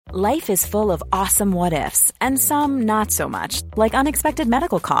Life is full of awesome what-ifs, and some not so much, like unexpected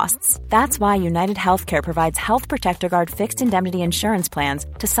medical costs. That's why United Healthcare provides Health Protector Guard fixed indemnity insurance plans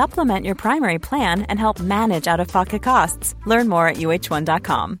to supplement your primary plan and help manage out-of-pocket costs. Learn more at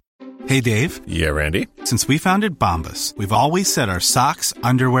uh1.com. Hey, Dave. Yeah, Randy. Since we founded Bombas, we've always said our socks,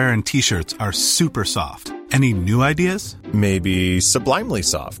 underwear, and T-shirts are super soft. Any new ideas? Maybe sublimely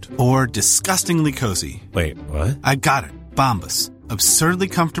soft. Or disgustingly cozy. Wait, what? I got it. Bombas. Absurdly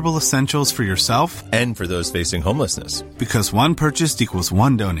comfortable essentials for yourself and for those facing homelessness. Because one purchased equals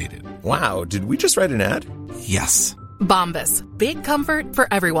one donated. Wow, did we just write an ad? Yes. Bombas. Big comfort for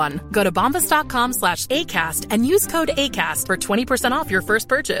everyone. Go to bombas.com/ACAST and use code ACAST for 20% off your first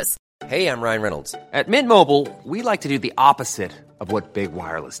purchase. Hey, I'm Ryan Reynolds. At Mint Mobile, we like to do the opposite of what Big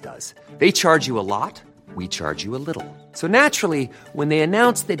Wireless does. They charge you a lot. We charge you a little. So naturally, when they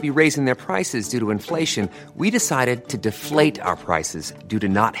announced they'd be raising their prices due to inflation, we decided to deflate our prices due to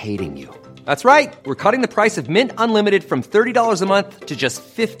not hating you. That's right. We're cutting the price of Mint Unlimited from $30 a month to just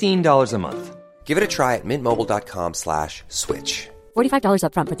 $15 a month. Give it a try at mintmobile.com/switch. $45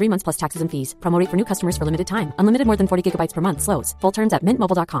 up front for 3 months plus taxes and fees. Promo rate for new customers for limited time. Unlimited more than 40 gigabytes per month. Slows full terms at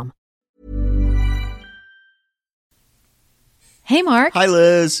mintmobile.com. Hey, Mark. Hi,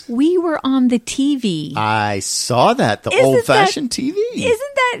 Liz. We were on the TV. I saw that, the old-fashioned TV.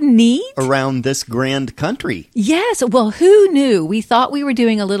 Isn't that neat? Around this grand country. Yes. Well, who knew? We thought we were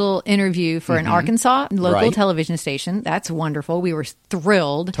doing a little interview for an Arkansas local television station. That's wonderful. We were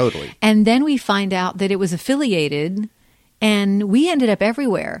thrilled. Totally. And then we find out that it was affiliated, and we ended up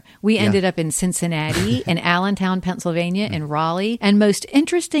everywhere. We ended up in Cincinnati, in Allentown, Pennsylvania, in Raleigh, and most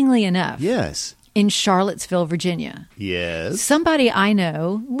interestingly enough, in Charlottesville, Virginia. Yes. Somebody I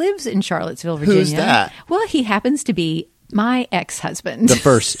know lives in Charlottesville, Virginia. Who's that? Well, he happens to be my ex-husband. The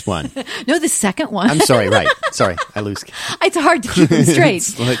first one. No, the second one. I'm sorry, right. Sorry, I lose. It's hard to keep them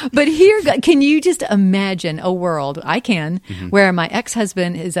straight. But here, can you just imagine a world, I can, where my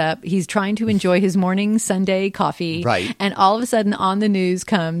ex-husband is up, he's trying to enjoy his morning Sunday coffee, and all of a sudden on the news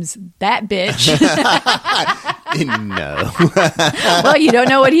comes, that bitch. No. Well, you don't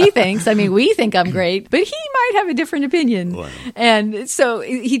know what he thinks. I mean, we think I'm great, but he might have a different opinion. Wow. And so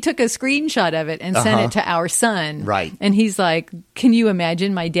he took a screenshot of it and sent it to our son. Right. And he's like, can you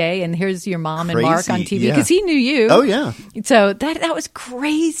imagine my day? And here's your mom and Mark on TV. Because he knew you. Oh, yeah. So that was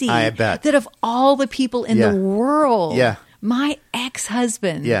crazy. I bet. That of all the people in the world, Yeah. my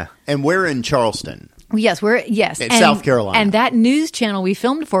ex-husband. Yeah. And we're in Charleston. Yes, in South Carolina. And that news channel we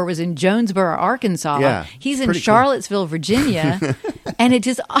filmed for was in Jonesboro, Arkansas. Yeah, he's in Charlottesville, Virginia. And it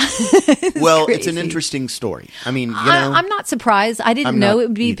just well, crazy. It's an interesting story. I mean, I'm not surprised. I didn't know it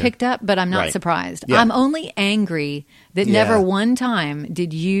would be picked up, but I'm not surprised. Yeah. I'm only angry that never one time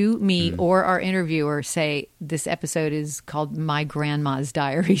did you, me, or our interviewer say this episode is called My Grandma's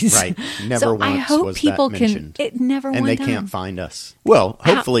Diaries. Right. Never so once I hope was people that can. mentioned. It never. And one they time. can't find us. Well,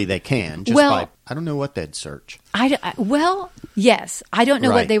 hopefully they can. Just by I don't know what they'd search. Well, yes. I don't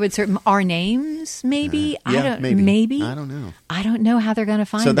know what they would search. Our names, maybe? Maybe. I don't know. I don't know how they're going to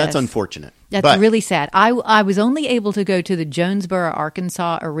find us. So that's unfortunate. That's really sad. I was only able to go to the Jonesboro,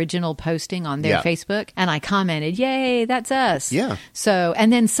 Arkansas original posting on their Facebook, and I commented, yay, that's us. Yeah. So,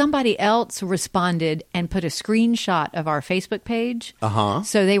 and then somebody else responded and put a screenshot of our Facebook page.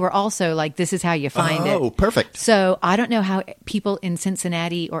 So they were also like, this is how you find it. Oh, perfect. So I don't know how people in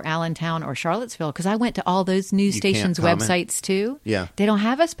Cincinnati or Allentown or Charlottesville, because I went to all those news stations' websites too. Yeah. They don't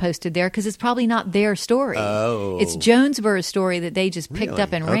have us posted there because it's probably not their story. Oh. It's Jonesboro's story that they just picked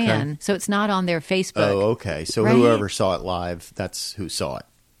up and ran. So it's not on their Facebook. Oh, okay. So whoever saw it live, that's who saw it.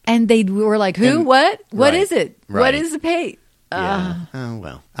 And they were like, who? And, what? What is it? Right. What is the page? Yeah. Oh,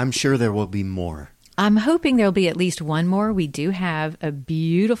 well. I'm sure there will be more. I'm hoping there'll be at least one more. We do have a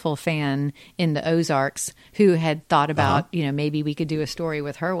beautiful fan in the Ozarks who had thought about, maybe we could do a story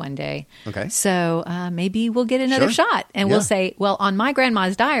with her one day. Okay. So maybe we'll get another shot and we'll say, well, on My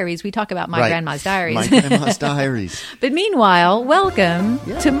Grandma's Diaries, we talk about My Grandma's Diaries. My Grandma's Diaries. But meanwhile, welcome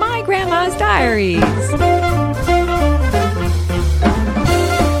to My Grandma's Diaries.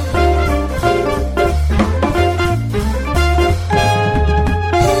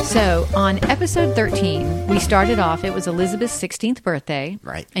 So on episode 13, we started off, it was Elizabeth's 16th birthday.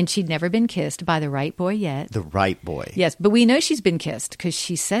 Right. And she'd never been kissed by the right boy yet. The right boy. Yes, but we know she's been kissed because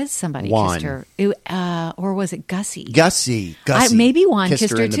she says somebody kissed her. Or was it Gussie? Gussie. Maybe Juan kissed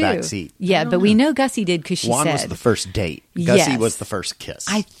her in the too. back seat. Yeah, but we know Gussie did because she Juan said. was the first date. Gussie was the first kiss.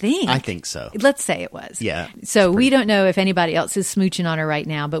 I think so. Let's say it was. Yeah. So we don't know if anybody else is smooching on her right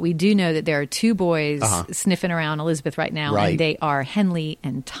now, but we do know that there are two boys sniffing around Elizabeth right now, and they are Henley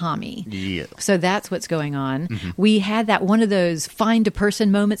and Tom. Tommy. Yeah. So that's what's going on. We had one of those find a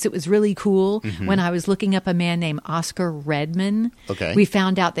person moments. It was really cool when I was looking up a man named Oscar Redman. Okay. We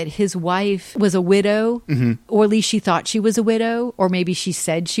found out that his wife was a widow, or at least she thought she was a widow, or maybe she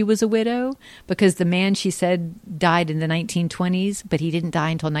said she was a widow, because the man she said died in the 1920s, but he didn't die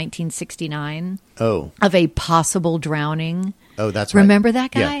until 1969 of a possible drowning. Oh, that's right. Remember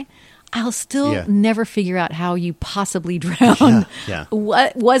that guy? Yeah. I'll still never figure out how you possibly drown. Yeah.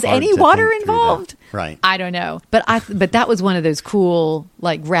 What was Hard any to water think through involved? that. Right. I don't know. But that was one of those cool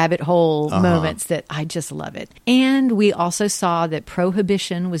like rabbit hole moments that I just love it. And we also saw that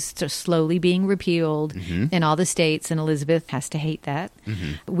prohibition was just slowly being repealed in all the states, and Elizabeth has to hate that.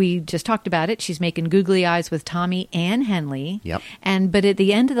 We just talked about it. She's making googly eyes with Tommy and Henley. Yep. But at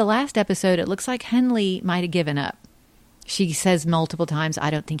the end of the last episode, it looks like Henley might have given up. She says multiple times,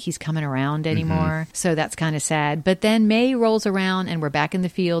 I don't think he's coming around anymore. So that's kind of sad. But then May rolls around and we're back in the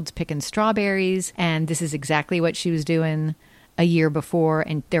fields picking strawberries. And this is exactly what she was doing a year before.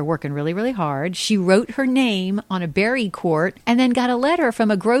 And they're working really, really hard. She wrote her name on a berry quart and then got a letter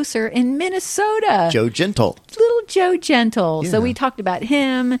from a grocer in Minnesota. Joe Gentle. Little Joe Gentle. Yeah. So we talked about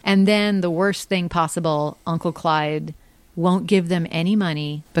him. And then the worst thing possible, Uncle Clyde won't give them any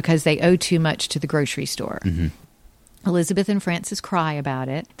money because they owe too much to the grocery store. Elizabeth and Frances cry about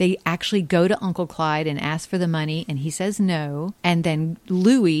it. They actually go to Uncle Clyde and ask for the money, and he says no. And then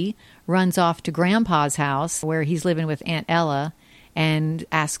Louis runs off to Grandpa's house, where he's living with Aunt Ella, and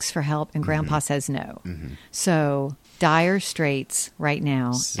asks for help, and Grandpa says no. So dire straits right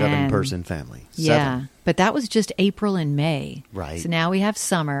now. 7-person family. Yeah. 7. But that was just April and May. Right. So now we have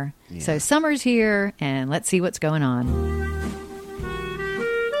summer. Yeah. So summer's here, and let's see what's going on.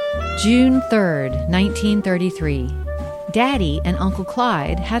 June 3rd, 1933. Daddy and Uncle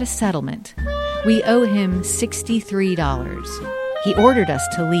Clyde had a settlement. We owe him $63. He ordered us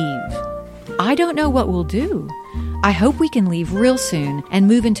to leave. I don't know what we'll do. I hope we can leave real soon and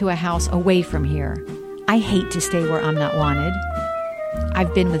move into a house away from here. I hate to stay where I'm not wanted.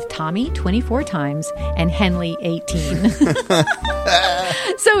 I've been with Tommy 24 times and Henley 18.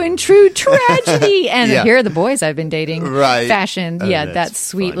 So in true tragedy, and here are the boys I've been dating. Right. Fashion. Oh, yeah, that's that's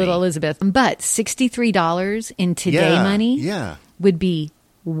sweet funny. Little Elizabeth. But $63 in today money would be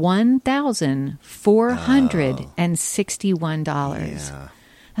 $1,461. Yeah.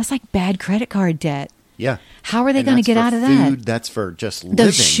 That's like bad credit card debt. Yeah. How are they And going to that's get for out of food, that? That's for just living.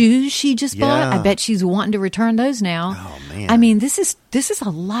 Those shoes she just bought, Yeah. I bet she's wanting to return those now. Oh, man. I mean, this is a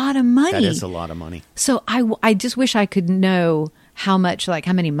lot of money. That is a lot of money. So I just wish I could know how much, like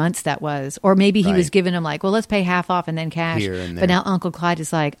how many months that was. Or maybe he was Right. giving them like, well, let's pay half off and then cash. Here and But there. now Uncle Clyde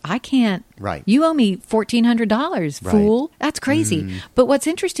is like, I can't. Right. You owe me $1,400, fool. Right. That's crazy. But what's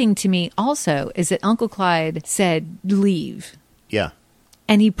interesting to me also is that Uncle Clyde said, leave. Yeah.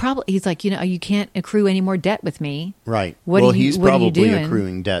 And he's like, you can't accrue any more debt with me. Right. What well, are you, he's what are you probably doing?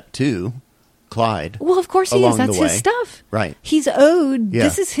 accruing debt too, Clyde. Well, of course he is. along That's the his way. stuff. Right. He's owed. Yeah.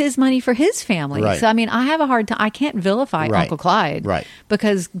 This is his money for his family. Right. So, I mean, I have a hard time. I can't vilify Right. Uncle Clyde. Right.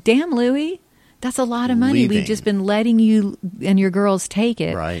 Because, damn, Louie, that's a lot of money. Leaving. We've just been letting you and your girls take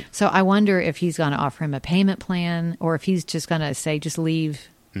it. Right. So I wonder if he's going to offer him a payment plan or if he's just going to say, just leave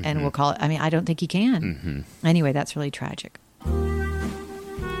and we'll call it. I mean, I don't think he can. Anyway, that's really tragic.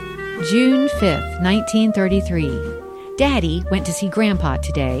 June 5th, 1933. Daddy went to see Grandpa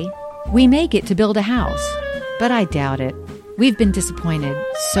today. We may get to build a house, but I doubt it. We've been disappointed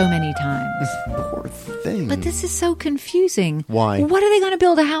so many times. Poor thing. But this is so confusing. Why? What are they going to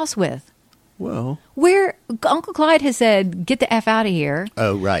build a house with? Well. Where Uncle Clyde has said, get the F out of here.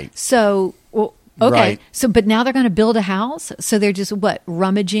 Oh, right. So, well, okay. Right. So, but now they're going to build a house? So they're just,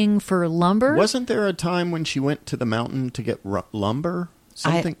 rummaging for lumber? Wasn't there a time when she went to the mountain to get lumber?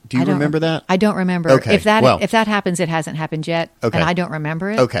 Something? Do you I don't remember that? I don't remember. Okay, If that well- if that happens, it hasn't happened yet, Okay. and I don't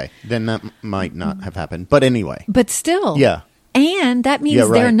remember it. Okay. Then that might not have happened. But anyway. But still. Yeah. And that means Yeah,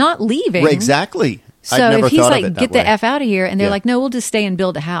 right. they're not leaving. Right, exactly. So I'd never if he's thought like, of it that get way. the F out of here, and they're Yeah. like, no, we'll just stay and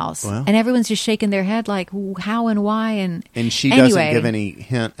build a house. Well. And everyone's just shaking their head like, how and why? And And anyway, doesn't give any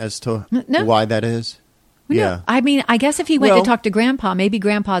hint as to No. why that is? No, Yeah. I mean, I guess if he went Well- to talk to Grandpa, maybe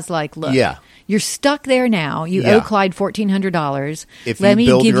Grandpa's like, look, Yeah. you're stuck there now. You Yeah. owe Clyde $1,400. If Let you me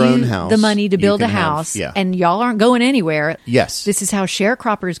build give your you own house, the money to you build a can have- house, yeah. and y'all aren't going anywhere. Yes. This is how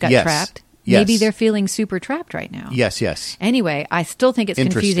sharecroppers got Yes. trapped. Yes. Maybe they're feeling super trapped right now. Yes. Anyway, I still think it's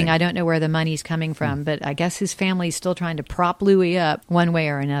confusing. Interesting. I don't know where the money's coming from, but I guess his family's still trying to prop Louis up one way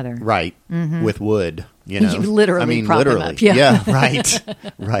or another. Right. With wood, you know. You literally I mean, prop him literally. up, yeah. Right.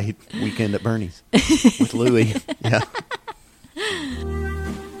 Right. Weekend at Bernie's with Louis. Yeah.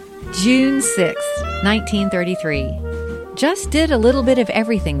 June 6th, 1933. Just did a little bit of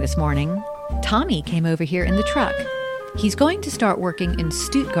everything this morning. Tommy came over here in the truck. He's going to start working in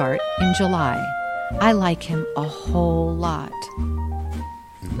Stuttgart in July. I like him a whole lot.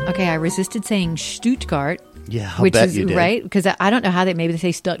 Okay, I resisted saying Stuttgart. Yeah, I'll which bet is you did. Right, because I don't know how maybe they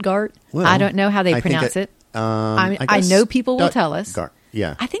say Stuttgart. Well, I don't know how they pronounce it. I know people will tell us.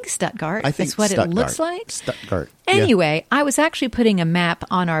 Yeah. I think Stuttgart. I think is what Stuttgart. it looks like. Stuttgart. Anyway, I was actually putting a map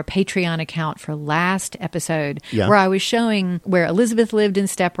on our Patreon account for last episode where I was showing where Elizabeth lived in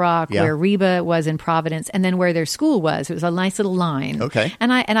Step Rock, where Reba was in Providence, and then where their school was. It was a nice little line. Okay.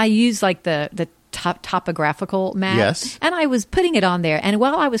 And I used like the topographical map. Yes. And I was putting it on there. And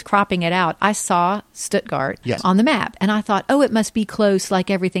while I was cropping it out, I saw Stuttgart on the map. And I thought, oh, it must be close like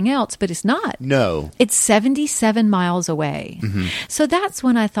everything else. But it's not. No. It's 77 miles away. Mm-hmm. So that's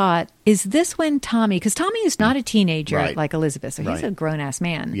when I thought, is this when Tommy, because Tommy is not a teenager like Elizabeth. So he's a grown-ass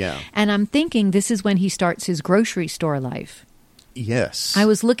man. Yeah. And I'm thinking this is when he starts his grocery store life. Yes. I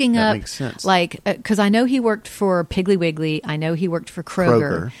was looking that up, makes sense. like, because I know he worked for Piggly Wiggly. I know he worked for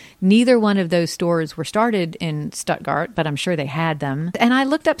Kroger. Neither one of those stores were started in Stuttgart, but I'm sure they had them. And I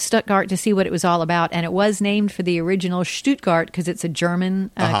looked up Stuttgart to see what it was all about, and it was named for the original Stuttgart because it's a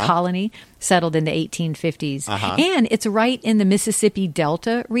German colony settled in the 1850s. And it's right in the Mississippi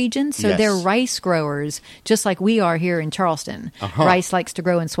Delta region, so they're rice growers, just like we are here in Charleston. Rice likes to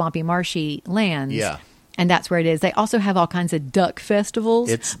grow in swampy, marshy lands. Yeah. And that's where it is. They also have all kinds of duck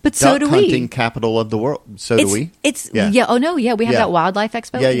festivals. But so do we. Duck hunting capital of the world. So do we. Oh no, we have that wildlife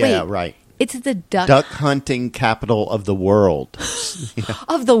expo. Yeah, right. It's the duck hunting capital of the world.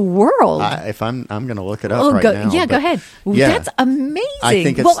 Of the world. I'm going to look it up right now. Yeah, go ahead. That's amazing. I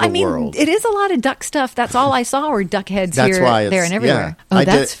think it's the world. It is a lot of duck stuff. That's all I saw were duck heads here, there, and everywhere. Yeah. Oh,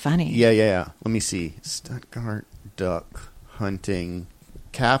 that's funny. Yeah. Let me see. Stuttgart duck hunting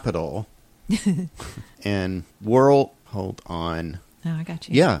capital. And world, hold on. Oh, I got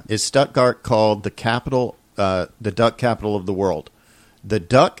you. Yeah, is Stuttgart called the capital, the duck capital of the world? The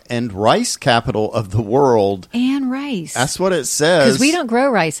duck and rice capital of the world. And rice. That's what it says. Because we don't grow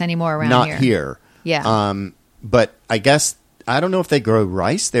rice anymore around here. Not here. Yeah. But I guess, I don't know if they grow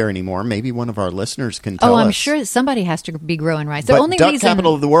rice there anymore. Maybe one of our listeners can tell us. Oh, I'm sure somebody has to be growing rice. The but only duck reason,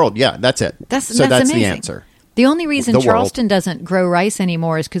 capital of the world. Yeah, that's it. That's the answer. The only reason Charleston doesn't grow rice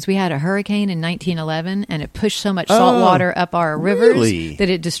anymore is because we had a hurricane in 1911 and it pushed so much salt water up our rivers that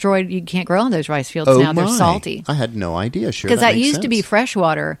it destroyed. You can't grow on those rice fields now. They're salty. I had no idea. Sure, because that used to be fresh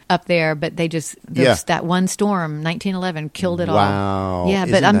water up there, but they just that one storm, 1911, killed it all. Wow. Yeah,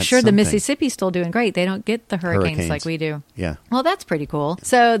 but I'm sure the Mississippi's still doing great. They don't get the hurricanes like we do. Yeah. Well, that's pretty cool.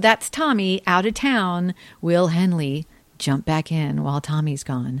 So that's Tommy out of town. Will Henley jump back in while Tommy's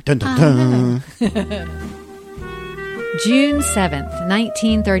gone. Dun, dun, dun. June 7th,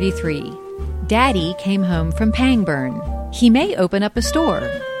 1933. Daddy came home from Pangburn. He may open up a store.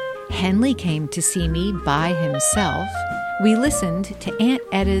 Henley came to see me by himself. We listened to Aunt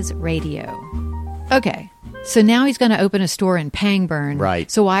Etta's radio. Okay, so now he's going to open a store in Pangburn. Right.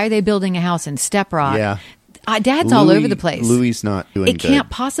 So why are they building a house in Step Rock? Yeah. Dad's all over the place. Louie's not doing good. It can't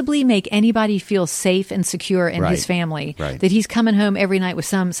possibly make anybody feel safe and secure in his family that he's coming home every night with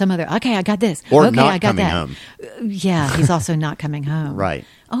some other, okay, I got this. Or okay, not I got coming that. home. Yeah, he's also not coming home. Right.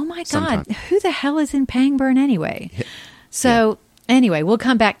 Oh, my God. Sometimes. Who the hell is in Pangburn anyway? So, anyway, we'll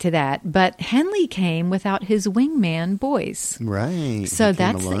come back to that. But Henley came without his wingman boys. Right. So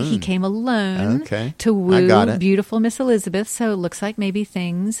he came alone to woo beautiful Miss Elizabeth. So it looks like maybe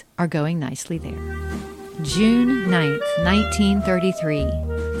things are going nicely there. June 9th,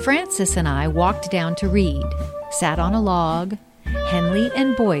 1933. Francis and I walked down to Reed, sat on a log. Henley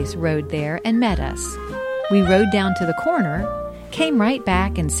and Boyce rode there and met us. We rode down to the corner, came right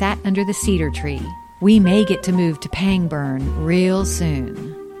back and sat under the cedar tree. We may get to move to Pangburn real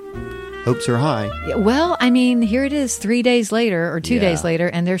soon. Hopes are high. Well, I mean, here it is 3 days later or 2 days later,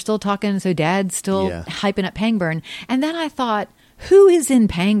 and they're still talking, so Dad's still hyping up Pangburn. And then I thought, who is in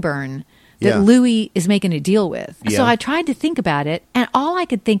Pangburn that Louie is making a deal with? So I tried to think about it, and all I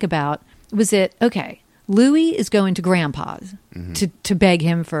could think about was that, okay, Louie is going to Grandpa's to beg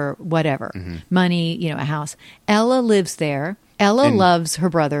him for whatever, money, a house. Ella lives there. Ella loves her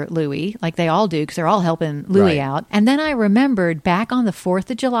brother, Louie, like they all do, because they're all helping Louie out. And then I remembered back on the 4th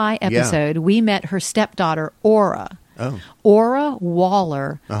of July episode, we met her stepdaughter, Aura. Oh. Aura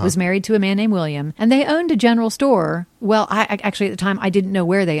Waller was married to a man named William, and they owned a general store. Well, I actually, at the time, I didn't know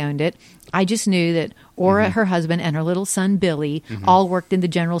where they owned it. I just knew that Aura, her husband, and her little son, Billy, all worked in the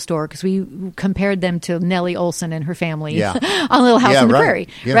general store because we compared them to Nellie Olson and her family on Little House on the Prairie,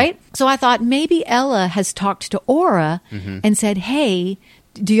 right? So I thought maybe Ella has talked to Aura and said, hey,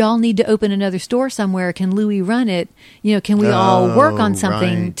 do y'all need to open another store somewhere? Can Louie run it? Can we all work on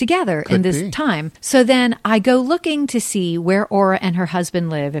something together in this time? So then I go looking to see where Aura and her husband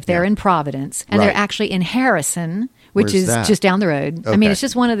live, if they're in Providence. And they're actually in Harrison, which is just down the road. Okay. I mean, it's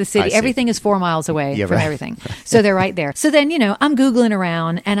just one of the cities. Everything is 4 miles away from everything. So they're right there. So then, I'm Googling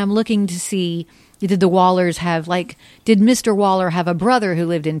around and I'm looking to see, did the Wallers have, did Mr. Waller have a brother who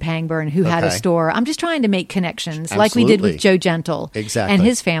lived in Pangburn who had a store? I'm just trying to make connections like we did with Joe Gentle and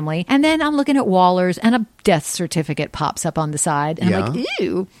his family. And then I'm looking at Wallers and a death certificate pops up on the side. And I'm like,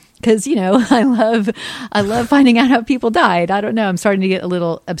 ew. Because, I love finding out how people died. I don't know. I'm starting to get a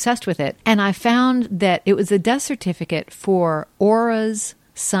little obsessed with it. And I found that it was a death certificate for Aura's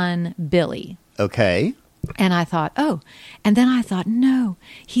son, Billy. Okay. And I thought, and then I thought, no,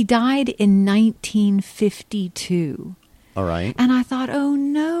 he died in 1952. All right. And I thought, oh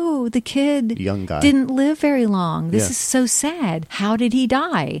no, the kid young guy didn't live very long. This is so sad. How did he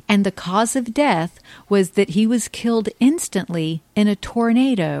die? And the cause of death was that he was killed instantly in a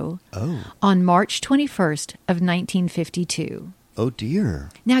tornado on March 21st of 1952. Oh,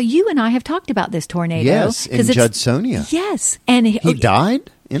 dear. Now, you and I have talked about this tornado. Yes, in Judsonia. Yes. And he died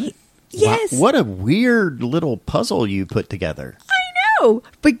in it? Yes. Wow, what a weird little puzzle you put together. I know,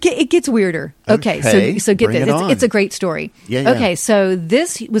 but it gets weirder. Okay, so get this. It's a great story. Yeah. Okay, so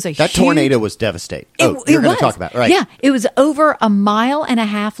this was that tornado was devastating. You're going to talk about it, right? Yeah, it was over 1.5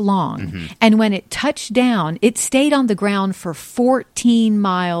 miles long, and when it touched down, it stayed on the ground for 14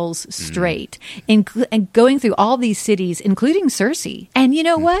 miles straight, and going through all these cities, including Searcy. And you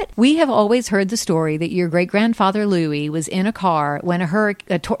know what? We have always heard the story that your great grandfather Louis was in a car when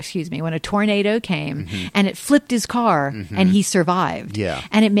when a tornado came, and it flipped his car, and he survived. Yeah,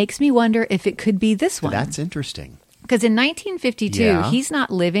 and it makes me wonder if it could be this one. That's interesting. Because in 1952, he's not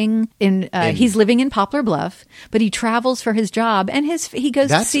living he's living in Poplar Bluff, but he travels for his job and he goes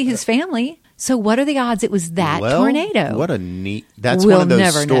to see his family. So what are the odds it was that tornado? What a neat, that's one of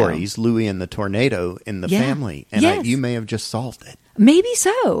those stories, Louis and the tornado in the family. And you may have just solved it. Maybe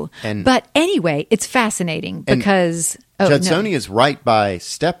so. But anyway, it's fascinating because Judsonia is right by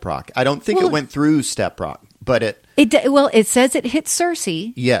Step Rock. I don't think it went through Step Rock, but it says it hit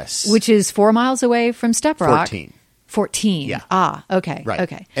Searcy. Yes. Which is 4 miles away from Step Rock. 14. Yeah. Ah, okay. Right.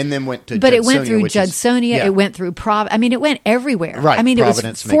 Okay. And then went to But Judsonia, it went through Judsonia. It went through Providence. I mean, it went everywhere. Right. I mean,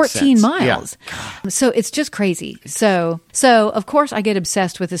 Providence it was 14 miles. Yeah. So it's just crazy. So of course, I get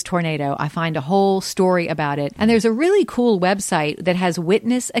obsessed with this tornado. I find a whole story about it. And there's a really cool website that has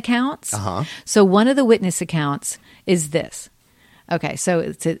witness accounts. So one of the witness accounts is this. Okay,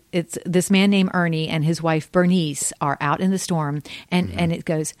 so it's this man named Ernie and his wife Bernice are out in the storm, and it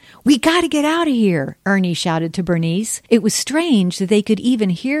goes, "We got to get out of here," Ernie shouted to Bernice. It was strange that they could even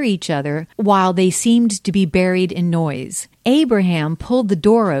hear each other while they seemed to be buried in noise. Abraham pulled the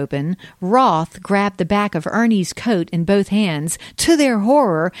door open. Roth grabbed the back of Ernie's coat in both hands. To their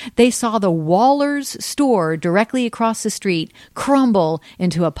horror, they saw the Waller's store directly across the street crumble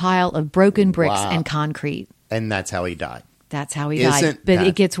into a pile of broken bricks and concrete. And that's how he died. That's how he died. But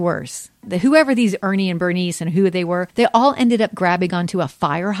it gets worse. Whoever these Ernie and Bernice and who they were, they all ended up grabbing onto a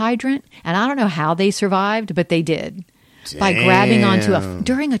fire hydrant. And I don't know how they survived, but they did. Damn. By grabbing onto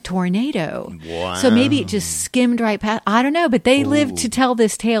during a tornado. Wow. So maybe it just skimmed right past. I don't know, but they lived to tell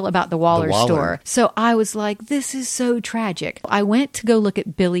this tale about the Waller store. So I was like, this is so tragic. I went to go look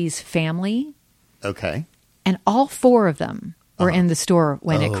at Billy's family. Okay. And all 4 of them were in the store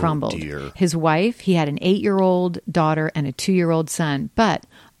when it crumbled. Dear. His wife, he had an 8-year-old daughter and a 2-year-old son, but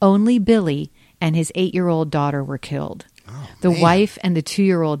only Billy and his 8-year-old daughter were killed. The wife and the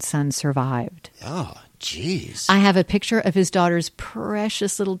 2-year-old son survived. Oh, jeez. I have a picture of his daughter's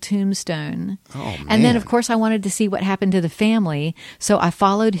precious little tombstone. Oh, man. And then, of course, I wanted to see what happened to the family. So I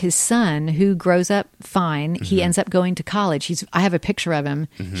followed his son, who grows up fine. He ends up going to college. I have a picture of him.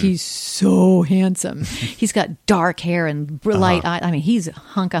 He's so handsome. He's got dark hair and light eyes. I mean, he's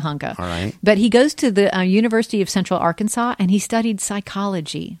hunka. All right. But he goes to the University of Central Arkansas, and he studied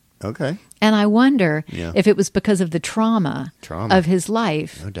psychology. Okay. And I wonder if it was because of the trauma of his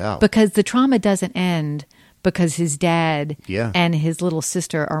life. No doubt. Because the trauma doesn't end because his dad and his little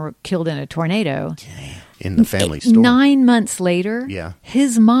sister are killed in a tornado. In the family store. 9 months later,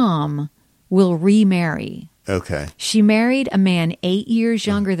 his mom will remarry. Okay. She married a man 8 years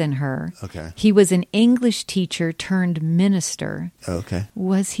younger than her. Okay. He was an English teacher turned minister. Okay.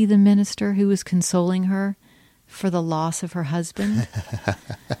 Was he the minister who was consoling her for the loss of her husband?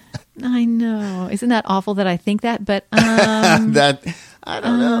 I know. Isn't that awful that I think that? But that I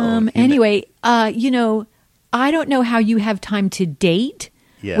don't know. Anyway, I don't know how you have time to date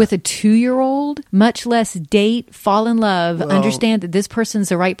with a 2-year-old, much less date, fall in love, understand that this person's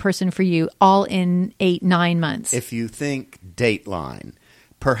the right person for you, all in 8-9 months. If you think Dateline,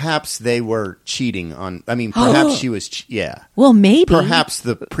 perhaps they were cheating on, perhaps she was, Well, maybe. Perhaps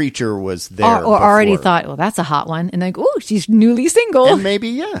the preacher was there or already thought, well, that's a hot one. And like, oh, she's newly single. And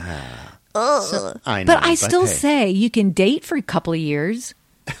maybe, I know, but I still say you can date for a couple of years.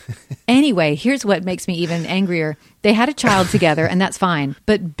 Anyway, here's what makes me even angrier. They had a child together, and that's fine.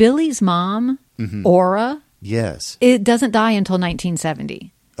 But Billy's mom, Aura, it doesn't die until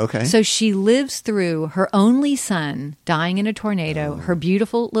 1970. Okay. So she lives through her only son dying in a tornado, her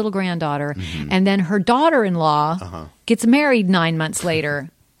beautiful little granddaughter, and then her daughter-in-law gets married 9 months later.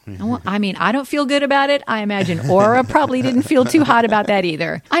 I mean, I don't feel good about it. I imagine Aura probably didn't feel too hot about that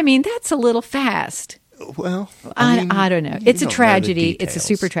either. I mean, that's a little fast. Well, I don't know. It's a tragedy. It's a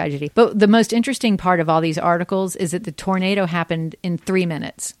super tragedy. But the most interesting part of all these articles is that the tornado happened in 3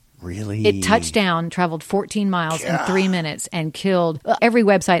 minutes. Really? It touched down, traveled 14 miles in 3 minutes, and killed. Every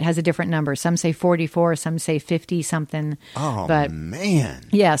website has a different number. Some say 44, some say 50 something. Oh, but, man.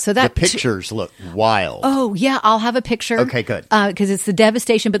 Yeah, so that... The pictures look wild. Oh, yeah, I'll have a picture. Okay, good. Because it's the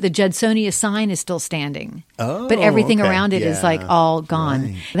devastation, but the Judsonia sign is still standing. Oh, but everything around it is like all gone.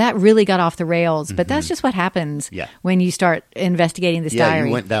 Right. That really got off the rails, but that's just what happens when you start investigating this diary.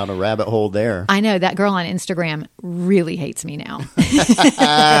 You went down a rabbit hole there. I know. That girl on Instagram really hates me now.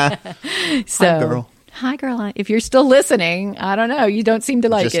 So, hi, girl. If you're still listening, I don't know. You don't seem to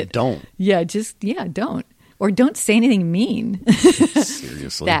like it. Don't. Yeah, don't. Or don't say anything mean.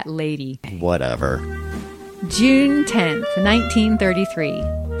 Seriously. That lady. Whatever. June 10th, 1933.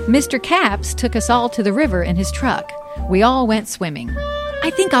 Mr. Capps took us all to the river in his truck. We all went swimming.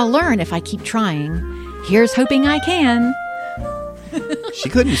 I think I'll learn if I keep trying. Here's hoping I can. She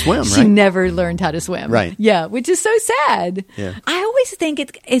couldn't swim, right? She never learned how to swim. Right. Yeah, which is so sad. Yeah. I always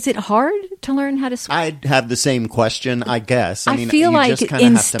think, is it hard to learn how to swim? I'd have the same question, I guess. I feel like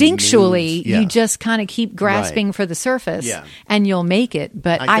instinctually you just kind of keep grasping for the surface and you'll make it.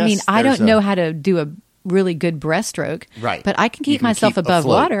 But I don't know how to do a really good breaststroke. Right. But I can keep myself above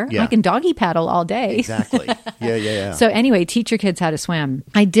water. Yeah. I can doggy paddle all day. Exactly. Yeah. So anyway, teach your kids how to swim.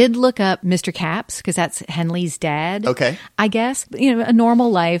 I did look up Mr. Capps because that's Henley's dad. Okay. I guess, a normal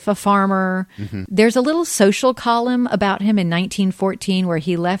life, a farmer. Mm-hmm. There's a little social column about him in 1914 where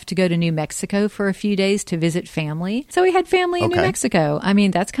he left to go to New Mexico for a few days to visit family. So he had family in New Mexico. I mean,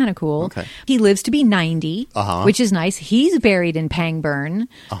 that's kind of cool. Okay. He lives to be 90, which is nice. He's buried in Pangburn.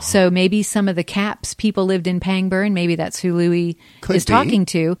 So maybe some of the Capps people lived in Pangburn. Maybe that's who Louis is talking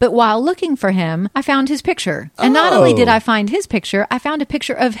to. But while looking for him, I found his picture. And not only did I find his picture, I found a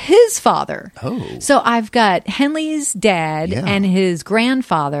picture of his father. So I've got Henley's dad and his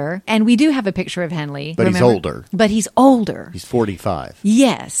grandfather. And we do have a picture of Henley. But he's older. But he's older. He's 45.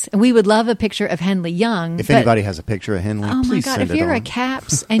 Yes. And we would love a picture of Henley young. If anybody has a picture of Henley, please send it on. If you're a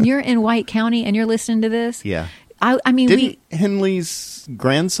Capps and you're in White County and you're listening to this. Yeah. I mean, didn't Henley's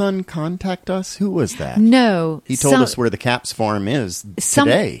grandson contact us? Who was that? No. He told us where the Capps farm is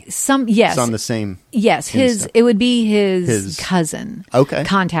today. Yes. It's on the same. Yes, it would be his cousin. Okay.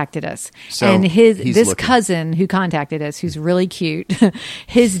 Contacted us. So and this cousin who contacted us, who's really cute,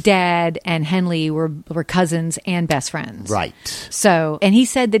 his dad and Henley were cousins and best friends. Right. So, and he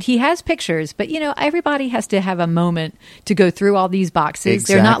said that he has pictures, but everybody has to have a moment to go through all these boxes.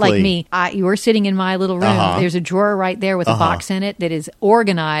 Exactly. They're not like me. You were sitting in my little room. There's a drawer right there with a box in it that is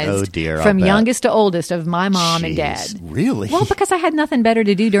organized from youngest to oldest of my mom and dad. Really? Well, because I had nothing better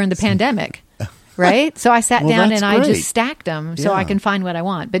to do during the pandemic. Right? So I sat down and I just stacked them so I can find what I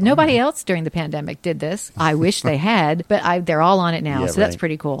want. But nobody else during the pandemic did this. I wish they had, but they're all on it now. So that's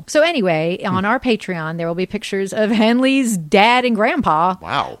pretty cool. So anyway, on our Patreon, there will be pictures of Henley's dad and grandpa.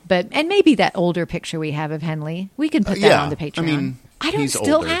 Wow. And maybe that older picture we have of Henley. We can put that on the Patreon. I don't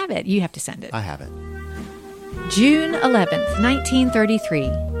still have it. You have to send it. I have it. June 11th,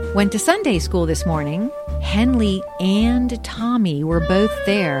 1933. Went to Sunday school this morning. Henley and Tommy were both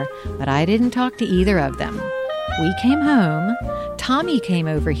there, but I didn't talk to either of them. We came home. Tommy came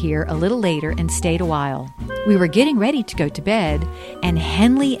over here a little later and stayed a while. We were getting ready to go to bed, and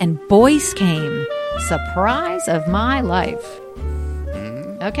Henley and Boyce came. Surprise of my life.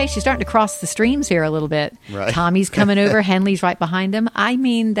 Okay, she's starting to cross the streams here a little bit. Right. Tommy's coming over. Henley's right behind him. I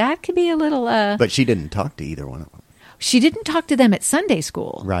mean, that could be a little... But she didn't talk to either one of them. She didn't talk to them at Sunday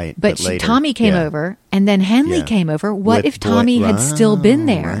school. Right. But later, Tommy came over, and then Henley came over. What if Tommy had still been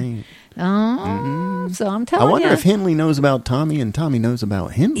there? Right. Oh, So I'm telling you. I wonder if Henley knows about Tommy and Tommy knows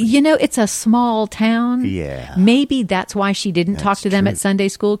about Henley. You know, it's a small town. Yeah. Maybe that's why she didn't talk to them at Sunday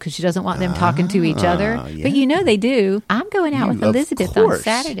school, because she doesn't want them talking to each other. Yeah. But you know they do. I'm going out with Elizabeth on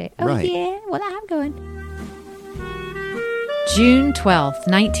Saturday. Oh, right. yeah. Well, I'm going. June 12th,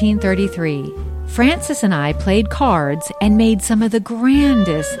 1933. Francis and I played cards and made some of the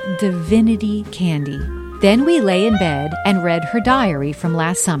grandest divinity candy. Then we lay in bed and read her diary from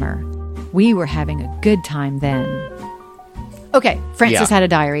last summer. We were having a good time then. Okay, Francis had a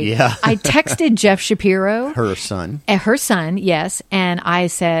diary. Yeah. I texted Jeff Shapiro. Her son. Her son, yes. And I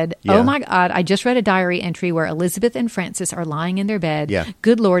said, oh my God, I just read a diary entry where Elizabeth and Francis are lying in their bed. Yeah.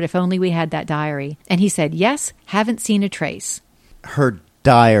 Good Lord, if only we had that diary. And he said, yes, haven't seen a trace. Her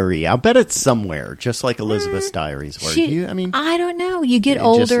diary. I'll bet it's somewhere, just like Elizabeth's diaries were. I don't know. You get just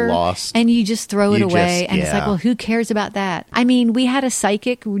older lost. and you just throw it away. And it's like, well, who cares about that? I mean, we had a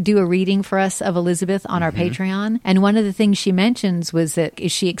psychic do a reading for us of Elizabeth on our Patreon. And one of the things she mentions was that,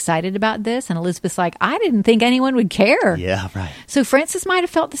 is she excited about this? And Elizabeth's like, I didn't think anyone would care. Yeah, right. So Frances might have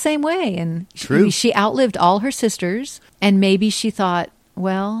felt the same way. And True. She outlived all her sisters. And maybe she thought,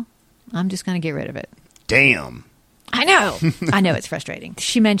 well, I'm just going to get rid of it. Damn. I know. I know it's frustrating.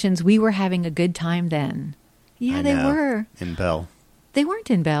 She mentions we were having a good time then. Yeah, they were. In Bell. They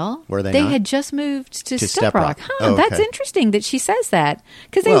weren't in Bell. Were they They not? had just moved to Step Rock. Huh, Oh, okay. That's interesting that she says that.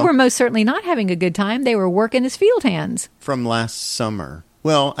 Because they were most certainly not having a good time. They were working as field hands. From last summer.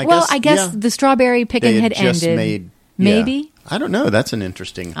 Well, I guess the strawberry picking had just ended. Maybe? I don't know. That's an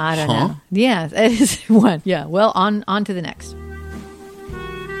interesting. I don't know. Yeah, that is one. Yeah, well, on to the next.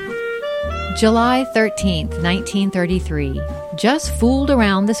 July 13th, 1933. Just fooled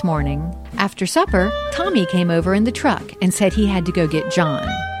around this morning. After supper, Tommy came over in the truck and said he had to go get John.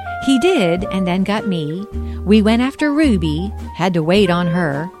 He did, and then got me. We went after Ruby, had to wait on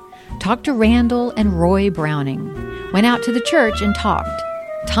her. Talked to Randall and Roy Browning. Went out to the church and talked.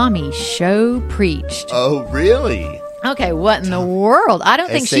 Tommy show preached. Oh, really? Okay, what in the world? I don't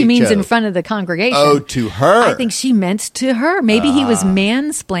think she means in front of the congregation. Oh, to her. I think she meant to her. Maybe he was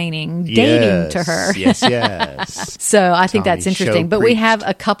mansplaining, dating to her. Yes. So I think Tommy that's interesting. But we have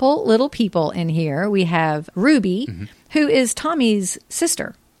a couple little people in here. We have Ruby, who is Tommy's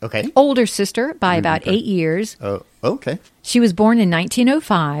sister. Okay. Older sister by about 8 years. Oh, okay. She was born in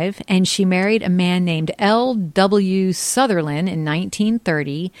 1905, and she married a man named L.W. Sutherland in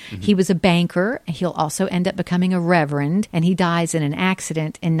 1930. He was a banker. He'll also end up becoming a reverend, and he dies in an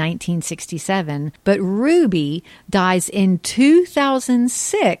accident in 1967. But Ruby dies in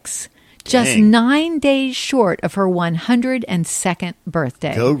 2006, just 9 days short of her 102nd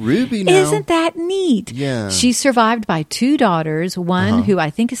birthday. Go Ruby now. Isn't that neat? Yeah. She's survived by 2 daughters, one who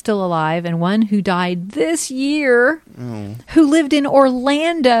I think is still alive and one who died this year, who lived in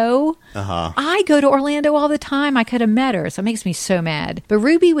Orlando. I go to Orlando all the time. I could have met her, so it makes me so mad. But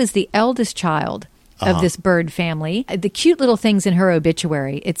Ruby was the eldest child of this bird family. The cute little things in her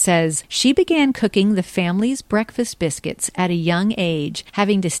obituary, it says, she began cooking the family's breakfast biscuits at a young age,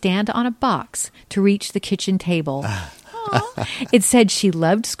 having to stand on a box to reach the kitchen table. It said she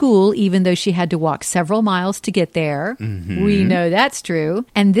loved school, even though she had to walk several miles to get there. We know that's true.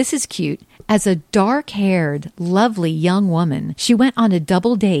 And this is cute. As a dark-haired, lovely young woman, she went on a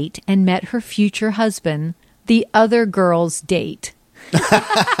double date and met her future husband, the other girl's date.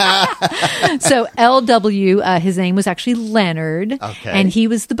 So L.W., his name was actually Leonard, and he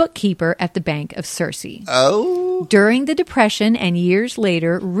was the bookkeeper at the Bank of Circe. Oh. During the Depression and years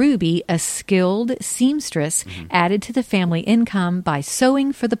later, Ruby, a skilled seamstress, added to the family income by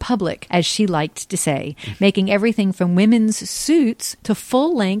sewing for the public, as she liked to say, making everything from women's suits to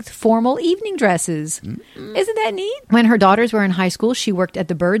full-length formal evening dresses. Isn't that neat? When her daughters were in high school, she worked at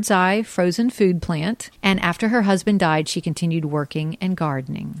the Bird's Eye frozen food plant, and after her husband died, she continued working and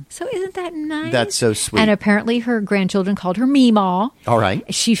gardening. So isn't that nice? That's so sweet. And apparently her grandchildren called her Meemaw. All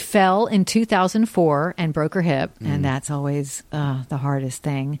right. She fell in 2004 and broke her hip, and that's always the hardest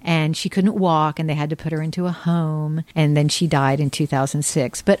thing. And she couldn't walk, and they had to put her into a home, and then she died in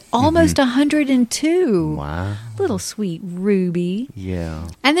 2006. But almost 102. Wow. Little sweet Ruby. Yeah.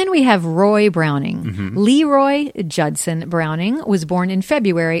 And then we have Roy Browning. Leroy Judson Browning was born in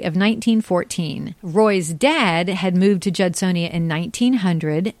February of 1914. Roy's dad had moved to Judsonia in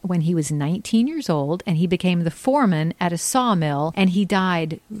 1900 when he was 19 years old, and he became the foreman at a sawmill, and he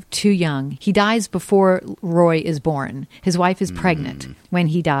died too young. He dies before Roy is born. His wife is pregnant when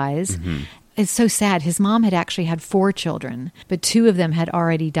he dies. it's so sad. His mom had actually had 4 children, but 2 of them had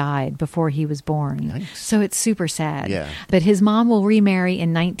already died before he was born. Yikes. So it's super sad. Yeah. But his mom will remarry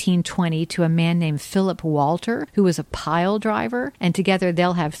in 1920 to a man named Philip Walter, who was a pile driver. And together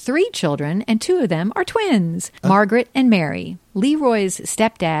they'll have 3 children, and 2 of them are twins, Margaret and Mary. Leroy's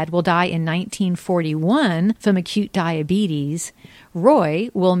stepdad will die in 1941 from acute diabetes. Roy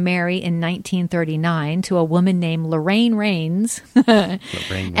will marry in 1939 to a woman named Lorraine Rains.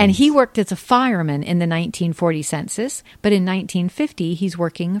 And he worked as a fireman in the 1940 census, but in 1950 he's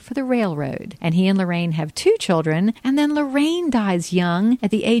working for the railroad. And he and Lorraine have 2 children, and then Lorraine dies young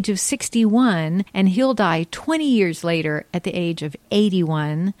at the age of 61, and he'll die 20 years later at the age of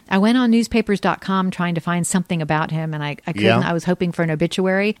 81. I went on newspapers.com trying to find something about him, and I couldn't. Yeah. I was hoping for an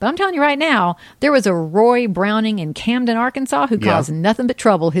obituary, but I'm telling you right now, there was a Roy Browning in Camden, Arkansas, who caused nothing but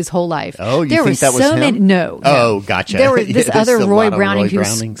trouble his whole life. Oh, you think that was him? No. Oh, gotcha. There was this other Roy Browning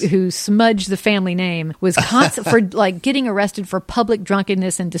who smudged the family name, was constant for like getting arrested for public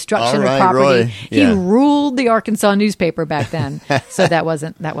drunkenness and destruction of property. He ruled the Arkansas newspaper back then. So that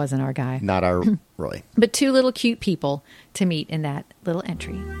wasn't our guy. Not our Roy. But 2 little cute people to meet in that little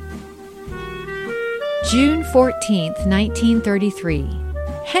entry. June 14th, 1933.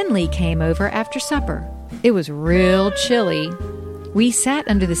 Henley came over after supper. It was real chilly. We sat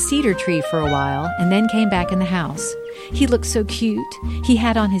under the cedar tree for a while and then came back in the house. He looked so cute. He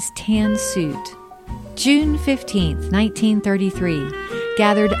had on his tan suit. June 15th, 1933.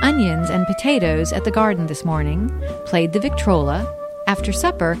 Gathered onions and potatoes at the garden this morning. Played the Victrola. After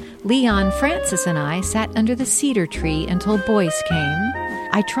supper, Leon, Francis, and I sat under the cedar tree until Boyce came.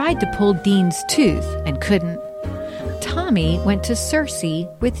 I tried to pull Dean's tooth and couldn't. Tommy went to Cersei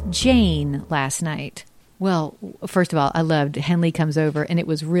with Jane last night. Well, first of all, I loved Henley comes over and it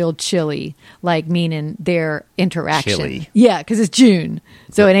was real chilly, like meaning their interaction. Chilly. Yeah, because it's June,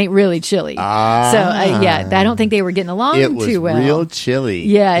 so it ain't really chilly. So, I don't think they were getting along too well. It was real chilly.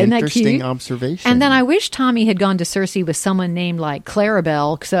 Yeah, isn't that Interesting cute? observation. And then I wish Tommy had gone to Cersei with someone named like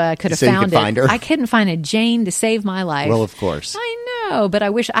Clarabelle, so I could have found you could find her. I couldn't find a Jane to save my life. Well, of course. I know, but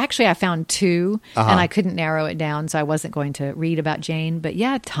I wish. Actually, I found 2, and I couldn't narrow it down, so I wasn't going to read about Jane. But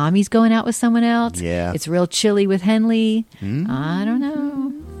yeah, Tommy's going out with someone else. Yeah, it's real chilly with Henley. I don't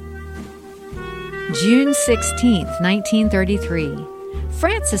know. June 16th, 1933.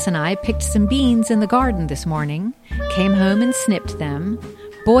 Francis and I picked some beans in the garden this morning. Came home and snipped them.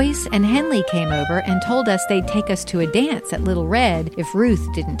 Boyce and Henley came over and told us they'd take us to a dance at Little Red if Ruth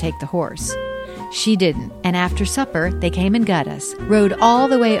didn't take the horse. She didn't, and after supper, they came and got us, rode all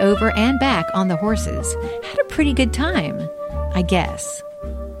the way over and back on the horses. Had a pretty good time, I guess.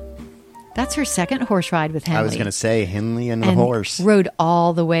 That's her second horse ride with Henley. I was going to say, Henley and the horse. Rode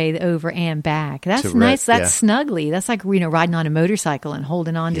all the way over and back. That's nice. That's snuggly. That's like, riding on a motorcycle and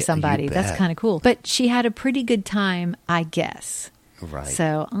holding on to somebody. That's kind of cool. But she had a pretty good time, I guess. Right.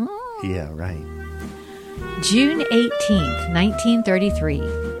 So, yeah, right. June 18th,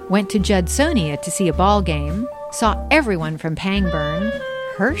 1933. Went to Judsonia to see a ball game. Saw everyone from Pangburn.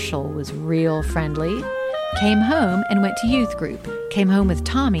 Herschel was real friendly. Came home and went to youth group. Came home with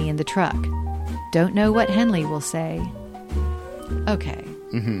Tommy in the truck. Don't know what Henley will say. Okay.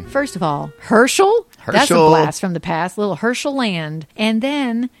 First of all, Herschel? That's a blast from the past. Little Herschel land. And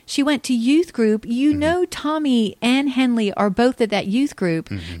then she went to youth group. You know Tommy and Henley are both at that youth group.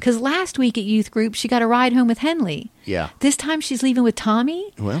 Because last week at youth group, she got a ride home with Henley. Yeah. This time she's leaving with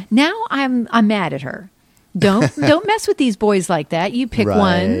Tommy. Well. Now I'm mad at her. Don't mess with these boys like that. You pick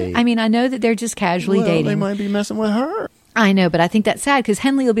one. I mean, I know that they're just casually dating. They might be messing with her. I know, but I think that's sad because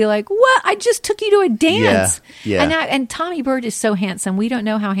Henley will be like, "What? I just took you to a dance." Yeah. And Tommy Bird is so handsome. We don't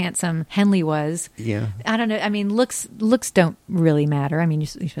know how handsome Henley was. Yeah. I don't know. I mean, looks don't really matter. I mean, you're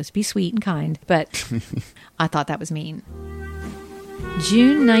supposed to be sweet and kind, but I thought that was mean.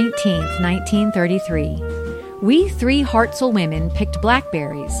 June 19th, 1933. We 3 Hartzell women picked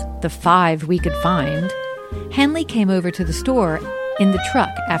blackberries, the 5 we could find. Henley came over to the store in the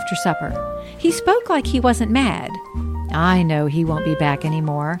truck after supper. He spoke like he wasn't mad. I know he won't be back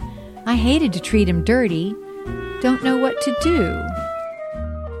anymore. I hated to treat him dirty. Don't know what to do.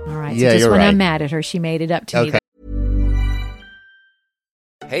 All right, so just when I'm mad at her, she made it up to me.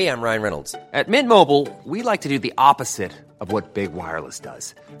 Hey, I'm Ryan Reynolds. At Mint Mobile, we like to do the opposite of what Big Wireless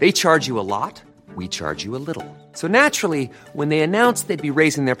does. They charge you a lot. We charge you a little. So naturally, when they announced they'd be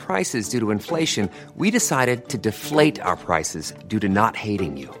raising their prices due to inflation, we decided to deflate our prices due to not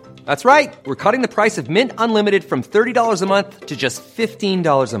hating you. That's right. We're cutting the price of Mint Unlimited from $30 a month to just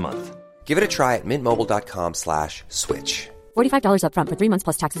 $15 a month. Give it a try at mintmobile.com/switch. $45 up front for 3 months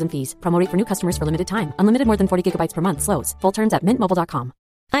plus taxes and fees. Promo rate for new customers for limited time. Unlimited more than 40 gigabytes per month slows. Full terms at mintmobile.com.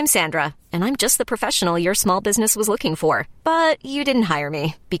 I'm Sandra, and I'm just the professional your small business was looking for. But you didn't hire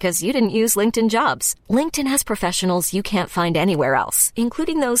me because you didn't use LinkedIn Jobs. LinkedIn has professionals you can't find anywhere else,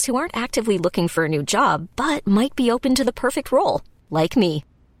 including those who aren't actively looking for a new job, but might be open to the perfect role, like me.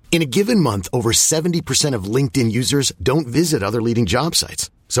 In a given month, over 70% of LinkedIn users don't visit other leading job sites.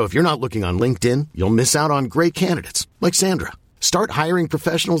 So if you're not looking on LinkedIn, you'll miss out on great candidates like Sandra. Start hiring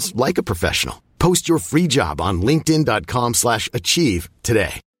professionals like a professional. Post your free job on linkedin.com/achieve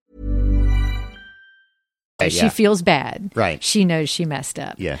today. She feels bad. Right. She knows she messed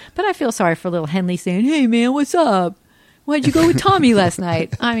up. Yeah. But I feel sorry for little Henley saying, hey, man, what's up? Why'd you go with Tommy last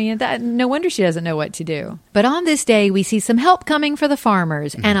night? I mean, no wonder she doesn't know what to do. But on this day, we see some help coming for the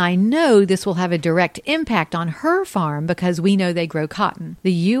farmers, and I know this will have a direct impact on her farm because we know they grow cotton.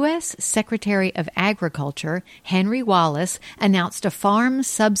 The U.S. Secretary of Agriculture, Henry Wallace, announced a farm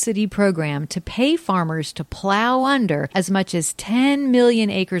subsidy program to pay farmers to plow under as much as 10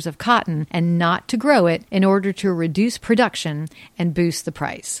 million acres of cotton and not to grow it in order to reduce production and boost the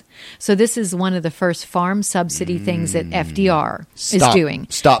price. So this is one of the first farm subsidy things that FDR is doing.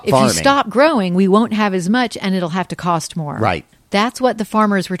 Stop farming. If you stop growing, we won't have as much and it'll have to cost more. Right. That's what the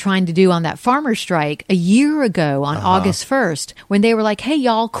farmers were trying to do on that farmer strike a year ago on August 1st, when they were like, hey,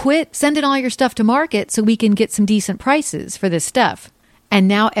 y'all, quit sending all your stuff to market so we can get some decent prices for this stuff. And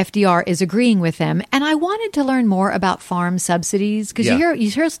now FDR is agreeing with them. And I wanted to learn more about farm subsidies because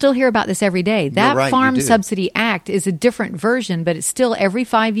you still hear about this every day. That Farm Subsidy Act is a different version, but it's still every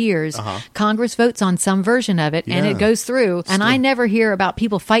 5 years. Congress votes on some version of it and it goes through. And I never hear about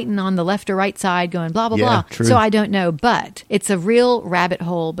people fighting on the left or right side going blah, blah, blah. True. So I don't know. But it's a real rabbit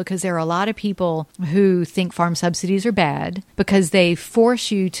hole because there are a lot of people who think farm subsidies are bad because they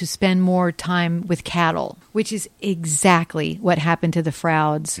force you to spend more time with cattle, which is exactly what happened to the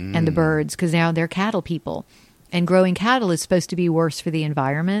Frouds and the Birds, because now they're cattle people. And growing cattle is supposed to be worse for the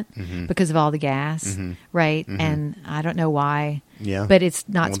environment because of all the gas, right? And I don't know why, but it's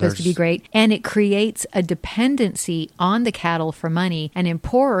not supposed to be great. And it creates a dependency on the cattle for money. And in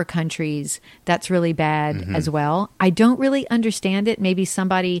poorer countries, that's really bad as well. I don't really understand it. Maybe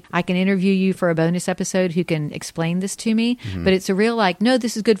I can interview you for a bonus episode who can explain this to me. But it's a real no,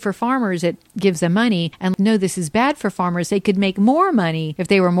 this is good for farmers. It gives them money. And no, this is bad for farmers. They could make more money if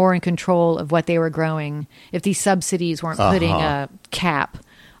they were more in control of what they were growing, if these subsidies weren't putting a cap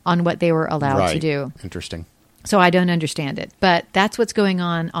on what they were allowed to do. Interesting. So I don't understand it. But that's what's going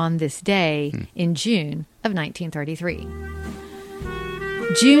on this day in June of 1933.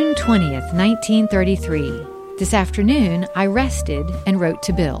 June 20th, 1933. This afternoon, I rested and wrote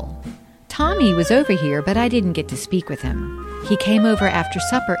to Bill. Tommy was over here, but I didn't get to speak with him. He came over after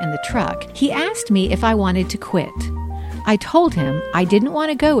supper in the truck. He asked me if I wanted to quit. I told him I didn't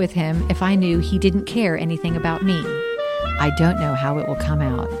want to go with him if I knew he didn't care anything about me. I don't know how it will come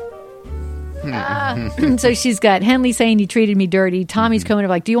out. So she's got Henley saying you treated me dirty. Tommy's coming over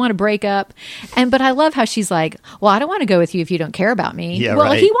like, do you want to break up? But I love how she's like, well, I don't want to go with you if you don't care about me. Yeah,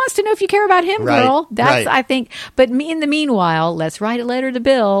 well, he wants to know if you care about him, girl. That's right. I think. But in the meanwhile, let's write a letter to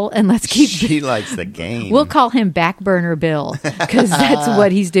Bill and let's keep. She likes the game. We'll call him Backburner Bill because that's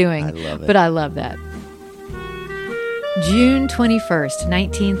what he's doing. I love it. But I love that. June 21st,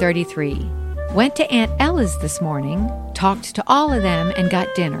 1933. Went to Aunt Ella's this morning, talked to all of them, and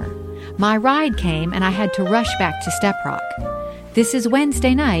got dinner. My ride came, and I had to rush back to Step Rock. This is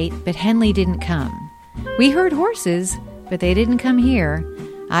Wednesday night, but Henley didn't come. We heard horses, but they didn't come here.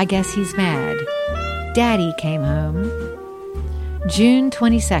 I guess he's mad. Daddy came home. June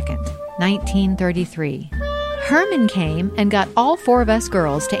 22nd, 1933. Herman came and got all 4 of us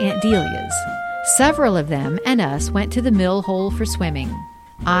girls to Aunt Delia's. Several of them and us went to the mill hole for swimming.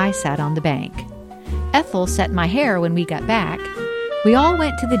 I sat on the bank. Ethel set my hair when we got back. We all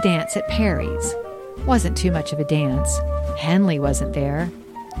went to the dance at Perry's. Wasn't too much of a dance. Henley wasn't there.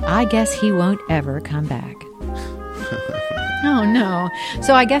 I guess he won't ever come back. Oh, no.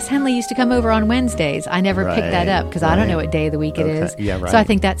 So I guess Henley used to come over on Wednesdays. I never picked that up because I don't know what day of the week it is. Yeah, right. So I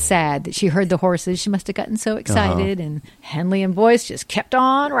think that's sad that she heard the horses. She must have gotten so excited, and Henley and Boyce just kept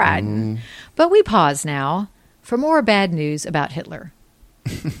on riding. But we pause now for more bad news about Hitler.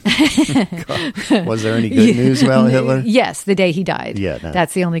 Was there any good news about Hitler? Yes, the day he died. Yeah, no.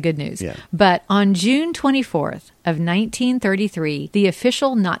 That's the only good news. Yeah. But on June 24th of 1933, the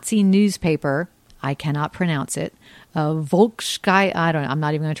official Nazi newspaper, I cannot pronounce it, Volkskai, I'm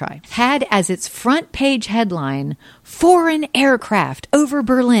not even going to try, had as its front page headline, "Foreign aircraft over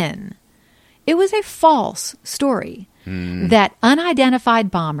Berlin." It was a false story. that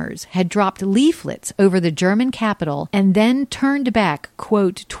unidentified bombers had dropped leaflets over the German capital and then turned back,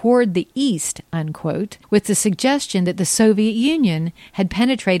 quote, toward the east, unquote, with the suggestion that the Soviet Union had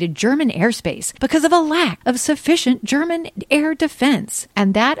penetrated German airspace because of a lack of sufficient German air defense.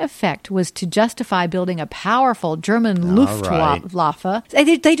 And that effect was to justify building a powerful German Luftwaffe.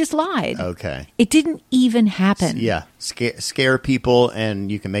 They just lied. Okay. It didn't even happen. Yeah. Scare people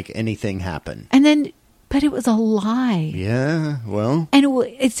and you can make anything happen. And then... But it was a lie. Yeah, well. And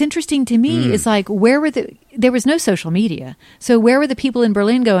it's interesting to me, it's like, there was no social media. So where were the people in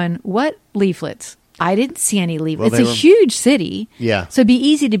Berlin going, what leaflets? I didn't see any leaflets. It's a huge city. Yeah. So it'd be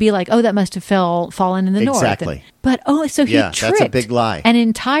easy to be like, oh, that must have fallen in the north. Exactly. But, so he tricked that's a big lie. an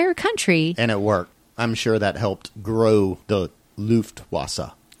entire country. And it worked. I'm sure that helped grow the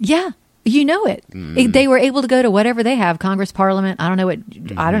Luftwaffe. Yeah. You know it. They were able to go to whatever they have, Congress, Parliament, I don't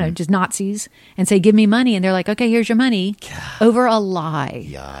know, just Nazis, and say, give me money. And they're like, okay, here's your money. Over a lie.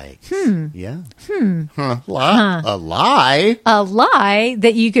 Yikes. Yeah. A lie? A lie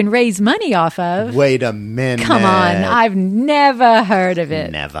that you can raise money off of. Wait a minute. Come on. I've never heard of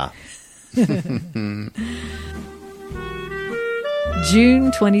it. Never. June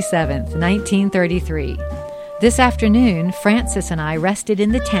 27th, 1933. This afternoon, Francis and I rested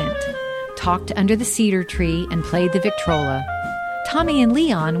in the tent, talked under the cedar tree, and played the Victrola. Tommy and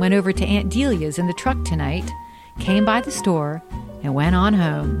Leon went over to Aunt Delia's in the truck tonight, came by the store, and went on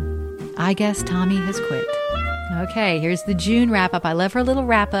home. I guess Tommy has quit. Okay, here's the June wrap-up. I love her little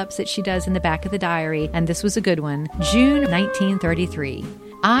wrap-ups that she does in the back of the diary, and this was a good one. June 1933.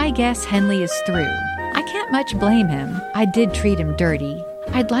 I guess Henley is through. I can't much blame him. I did treat him dirty.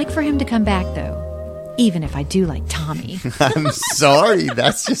 I'd like for him to come back, though. Even if I do like Tommy. I'm sorry.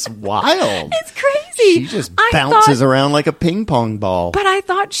 That's just wild. It's crazy. She just bounces around like a ping pong ball. But I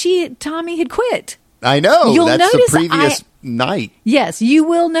thought Tommy had quit. I know. You'll that's notice the previous night. Yes, you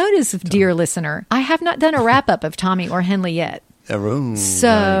will notice, dear listener. I have not done a wrap-up of Tommy or Henley yet.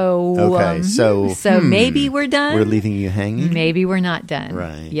 So, okay, so maybe we're done. We're leaving you hanging? Maybe we're not done.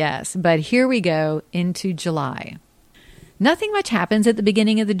 Right. Yes, but here we go into July. Nothing much happens at the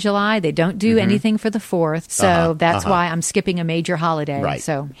beginning of the July. They don't do anything for the 4th, so that's why I'm skipping a major holiday. Right.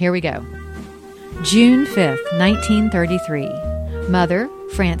 So here we go. June 5th, 1933. Mother,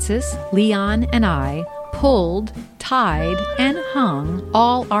 Francis, Leon, and I pulled, tied, and hung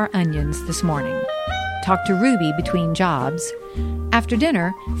all our onions this morning. Talked to Ruby between jobs. After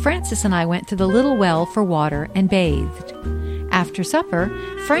dinner, Francis and I went to the little well for water and bathed. After supper,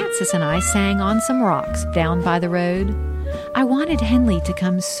 Francis and I sang on some rocks down by the road. I wanted Henley to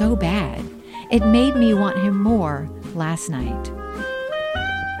come so bad. It made me want him more last night.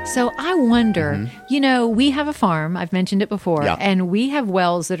 So I wonder, we have a farm, I've mentioned it before, and we have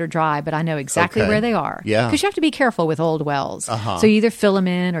wells that are dry, but I know exactly where they are. Yeah. Because you have to be careful with old wells. So you either fill them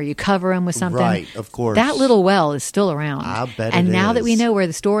in or you cover them with something. Right, of course. That little well is still around. I bet and it now is. that we know where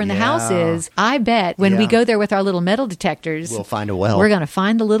the store in the house is, I bet when we go there with our little metal detectors, we'll find a well. We're going to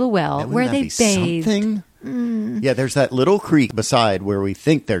find the little well where they bathed. Something? Yeah, there's that little creek beside where we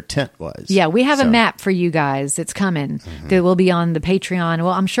think their tent was. Yeah, we have a map for you guys. It's coming. That will be on the Patreon. Well,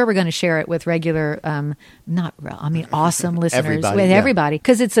 I'm sure we're going to share it with regular, awesome listeners. Everybody.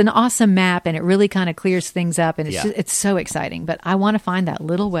 Because it's an awesome map and it really kind of clears things up and it's so exciting. But I want to find that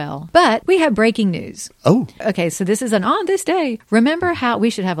little well. But we have breaking news. Oh. Okay, so this is an on this day. Remember how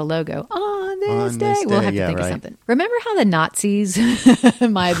we should have a logo. On this day. We'll have to think of something. Remember how the Nazis,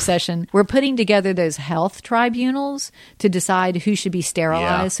 my obsession, were putting together those health tribunals to decide who should be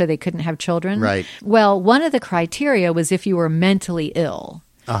sterilized so they couldn't have children? Right. Well, one of the criteria was if you were mentally ill.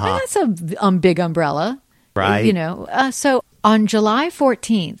 And that's a big umbrella. Right. So on July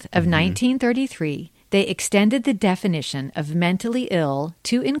 14th of 1933, they extended the definition of mentally ill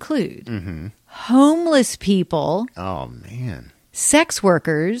to include homeless people. Oh, man. Sex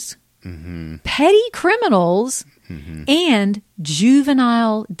workers, petty criminals, and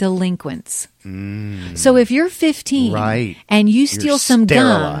juvenile delinquents. So if you're 15 and you steal some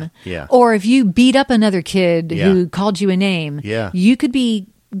gum, or if you beat up another kid who called you a name, you could be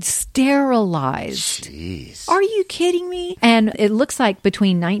sterilized. Jeez. Are you kidding me? And it looks like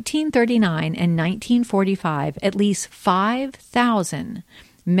between 1939 and 1945, at least 5,000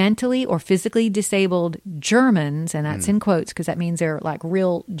 mentally or physically disabled Germans, and that's in quotes because that means they're like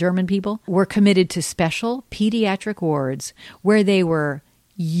real German people, were committed to special pediatric wards where they were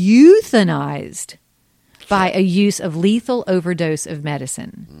euthanized by a use of lethal overdose of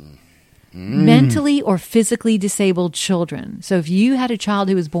medicine. mentally or physically disabled children. So if you had a child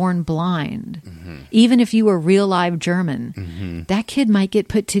who was born blind, even if you were real live German, that kid might get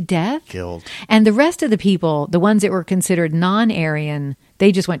put to death. Killed. And the rest of the people, the ones that were considered non-Aryan,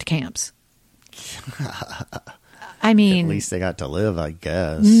 they just went to camps. I mean, at least they got to live, I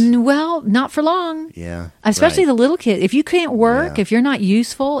guess. Well, not for long. Yeah. Especially the little kid. If you can't work, if you're not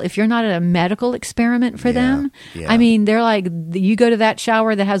useful, if you're not a medical experiment for them, I mean, they're like, you go to that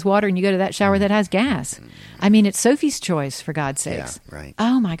shower that has water and you go to that shower that has gas. I mean, it's Sophie's Choice, for God's sakes. Yeah, right.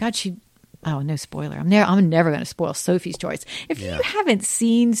 Oh, my God. Oh, no spoiler. I'm never going to spoil Sophie's Choice. If you haven't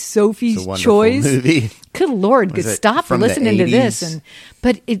seen Sophie's Choice, movie. Good Lord, stop listening to this.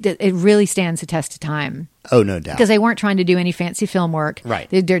 But it really stands the test of time. Oh, no doubt. Because they weren't trying to do any fancy film work. Right.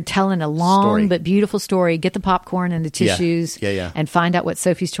 They're telling a long but beautiful story. Get the popcorn and the tissues and find out what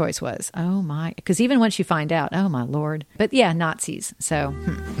Sophie's Choice was. Oh, my. Because even once you find out, oh, my Lord. But yeah, Nazis. So,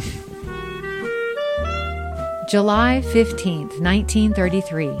 July 15th,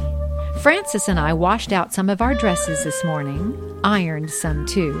 1933. Francis and I washed out some of our dresses this morning, ironed some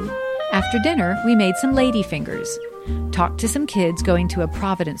too. After dinner, we made some ladyfingers. Talked to some kids going to a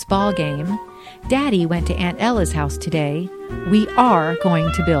Providence ball game. Daddy went to Aunt Ella's house today. We are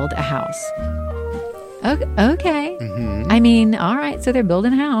going to build a house. Okay. I mean, all right, so they're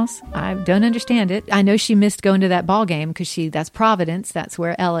building a house. I don't understand it. I know she missed going to that ball game because that's Providence. That's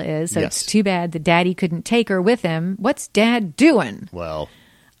where Ella is. So it's too bad that Daddy couldn't take her with him. What's Dad doing? Well,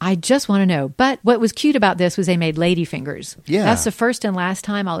 I just want to know. But what was cute about this was they made ladyfingers. Yeah. That's the first and last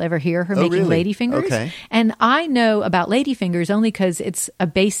time I'll ever hear her making really? ladyfingers. Okay. And I know about ladyfingers only because it's a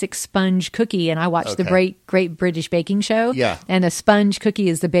basic sponge cookie, and I watched the Great British Baking Show. Yeah. And a sponge cookie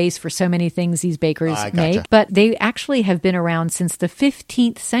is the base for so many things these bakers make. But they actually have been around since the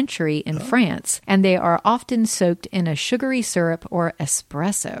 15th century in France, and they are often soaked in a sugary syrup or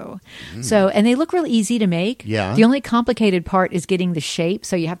espresso. So, and they look real easy to make. Yeah. The only complicated part is getting the shape,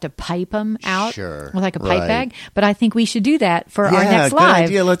 so you have to pipe them out with like a pipe bag. But I think we should do that for our next live.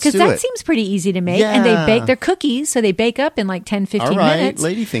 Idea. Let's do it. Because that seems pretty easy to make. Yeah. And they bake their cookies, so they bake up in like 10, 15 minutes.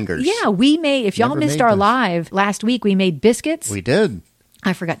 Ladyfingers. Yeah, we made, if y'all missed our live last week, we made biscuits. We did.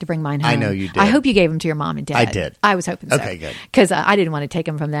 I forgot to bring mine home. I know you did. I hope you gave them to your mom and dad. I did. I was hoping so. Okay, good. Because I didn't want to take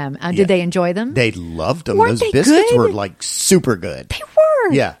them from them. Did they enjoy them? They loved them. Weren't Those they biscuits good? were like super good. They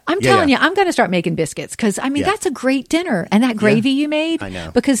were. Yeah. I'm telling you, I'm going to start making biscuits because, I mean, that's a great dinner. And that gravy you made. I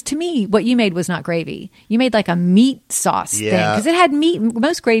know. Because to me, what you made was not gravy. You made like a meat sauce thing. Because it had meat.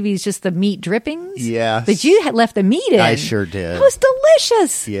 Most gravy is just the meat drippings. Yeah. But you had left the meat in. I sure did. It was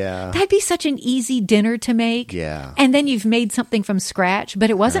delicious. Yeah. That'd be such an easy dinner to make. Yeah. And then you've made something from scratch, but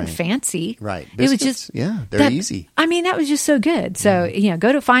it wasn't fancy. Right. It Biscuits, was just they're easy. I mean, that was just so good. So,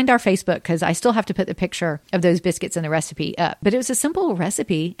 go to find our Facebook because I still have to put the picture of those biscuits and the recipe up. But it was a simple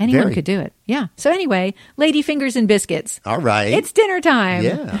recipe. Anyone could do it. Yeah. So anyway, ladyfingers and biscuits. All right. It's dinner time.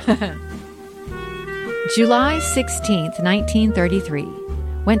 Yeah. July 16th, 1933.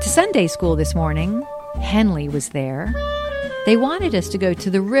 Went to Sunday school this morning. Henley was there. They wanted us to go to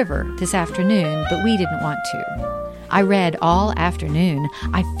the river this afternoon, but we didn't want to. I read all afternoon.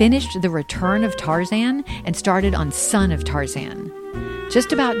 I finished The Return of Tarzan and started on Son of Tarzan.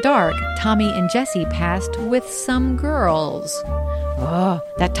 Just about dark, Tommy and Jessie passed with some girls. Oh,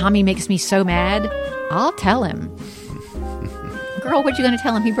 that Tommy makes me so mad. I'll tell him. Girl, what you going to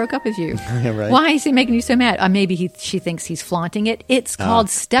tell him? He broke up with you. Yeah, right. Why is he making you so mad? Maybe she thinks he's flaunting it. It's called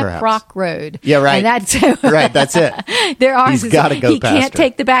Step perhaps. Rock Road. Yeah, right. And that's right, that's it. He's got to go He past can't her.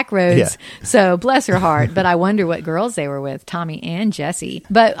 take the back roads. Yeah. So bless her heart. But I wonder what girls they were with, Tommy and Jessie.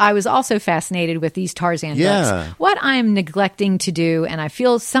 But I was also fascinated with these Tarzan books. What I'm neglecting to do, and I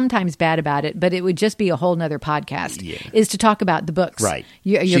feel sometimes bad about it, but it would just be a whole nother podcast, is to talk about the books. Right.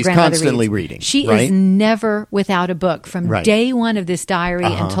 Your She's grandmother constantly reads. reading. She right? is never without a book from day one of this diary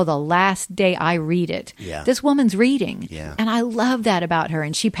until the last day I read it. Yeah. This woman's reading. Yeah. And I love that about her.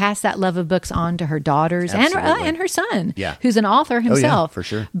 And she passed that love of books on to her daughters and her son, who's an author himself. For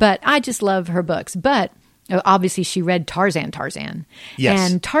sure. But I just love her books. But obviously she read Tarzan. Yes.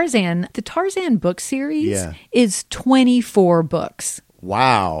 And the Tarzan book series is 24 books.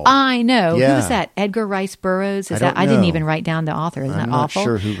 Wow. I know. Yeah. Who was that? Edgar Rice Burroughs? I didn't even write down the author. Isn't that awful? I'm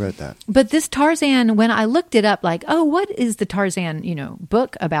not sure who wrote that. But this Tarzan, when I looked it up, like, what is the Tarzan,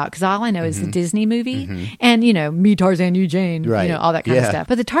 book about? Because all I know is the Disney movie and, me, Tarzan, you, Jane, all that kind of stuff.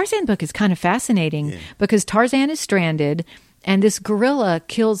 But the Tarzan book is kind of fascinating because Tarzan is stranded and this gorilla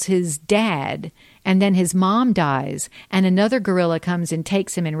kills his dad And then his mom dies, and another gorilla comes and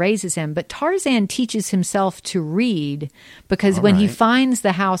takes him and raises him. But Tarzan teaches himself to read because when he finds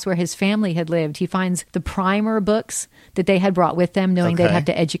the house where his family had lived, he finds the primer books that they had brought with them, knowing they'd have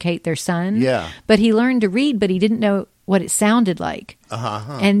to educate their son. Yeah. But he learned to read, but he didn't know what it sounded like.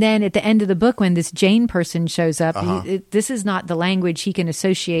 And then at the end of the book, when this Jane person shows up, this is not the language he can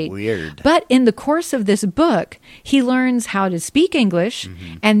associate. Weird. But in the course of this book, he learns how to speak English,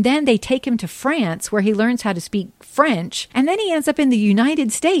 and then they take him to France, where he learns how to speak French, and then he ends up in the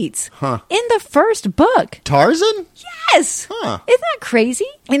United States in the first book. Tarzan? Yes. Isn't that crazy?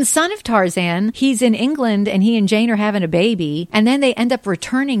 In Son of Tarzan, he's in England, and he and Jane are having a baby, and then they end up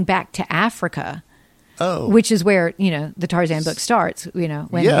returning back to Africa. Oh. Which is where, the Tarzan book starts, when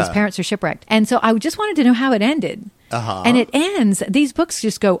his parents are shipwrecked. And so I just wanted to know how it ended. And it ends, these books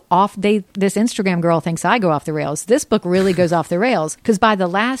just go off. This Instagram girl thinks I go off the rails. This book really goes off the rails because by the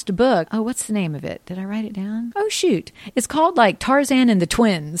last book, what's the name of it? Did I write it down? Oh, shoot. It's called like Tarzan and the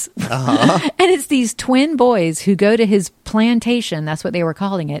Twins. And it's these twin boys who go to his plantation, that's what they were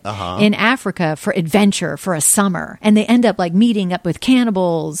calling it, in Africa for adventure, for a summer. And they end up like meeting up with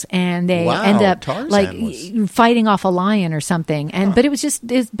cannibals and they end up fighting off a lion or something. And But it was just,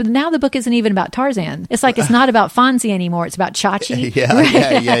 but now the book isn't even about Tarzan. It's like, it's not about Fonzie anymore. It's about Chachi.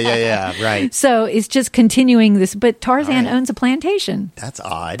 Right. So it's just continuing this. But Tarzan owns a plantation. That's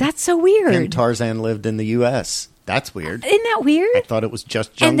odd. That's so weird. And Tarzan lived in the U.S. That's weird. Isn't that weird? I thought it was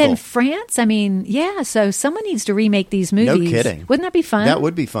just jungle. And then France, so someone needs to remake these movies. No kidding. Wouldn't that be fun? That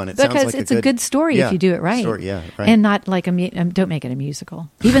would be fun. Because it's a good story if you do it right. Story, right. And not like don't make it a musical.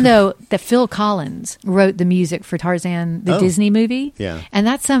 Even though Phil Collins wrote the music for Tarzan, the Disney movie. Yeah. And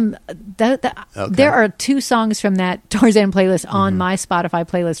that's there are 2 songs from that Tarzan playlist on my Spotify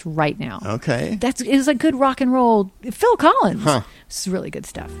playlist right now. Okay. It's a good rock and roll. Phil Collins. It's really good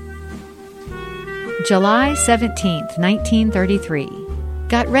stuff. July 17th, 1933.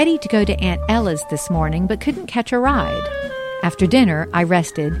 Got ready to go to Aunt Ella's this morning, but couldn't catch a ride. After dinner, I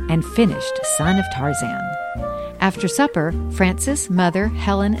rested and finished Son of Tarzan. After supper, Frances, Mother,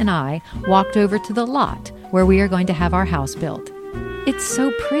 Helen, and I walked over to the lot where we are going to have our house built. It's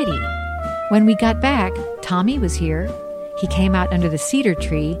so pretty. When we got back, Tommy was here. He came out under the cedar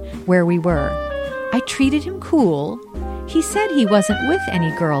tree where we were. I treated him cool. He said he wasn't with any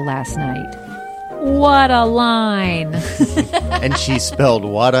girl last night. What a line. And she spelled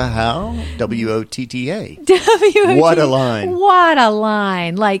Wada how? W-O-T-T-A. W-O-T-T-A. What a line. What a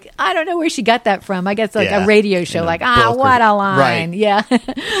line. Like, I don't know where she got that from. I guess like a radio show. Like, what a line. Right. Yeah.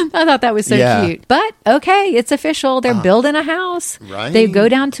 I thought that was so cute. But, okay, it's official. They're building a house. Right. They go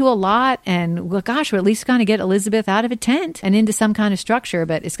down to a lot and, we're at least going to get Elizabeth out of a tent and into some kind of structure.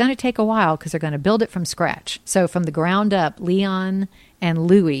 But it's going to take a while because they're going to build it from scratch. So from the ground up, Leon and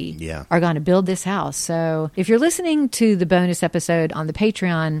Louie are going to build this house. So if you're listening to the bonus episode on the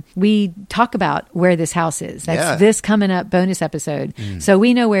Patreon, we talk about where this house is. That's this coming up bonus episode. So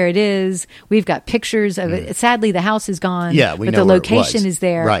we know where it is. We've got pictures of it. Sadly, the house is gone. Yeah, we but know the where location it was. is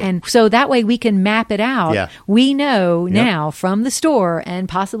there. Right. And so that way we can map it out. Yeah. We know now from the store and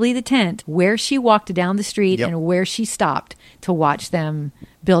possibly the tent where she walked down the street and where she stopped to watch them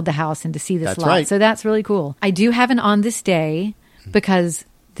build the house and to see this lot. Right. So that's really cool. I do have an on this day because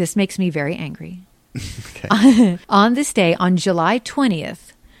this makes me very angry. On this day, on July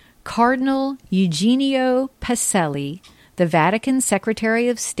 20th, Cardinal Eugenio Pacelli, the Vatican Secretary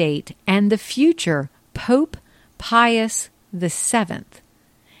of State, and the future Pope Pius VII,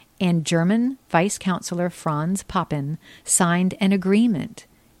 and German Vice Chancellor Franz Papen signed an agreement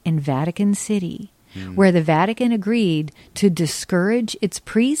in Vatican City where the Vatican agreed to discourage its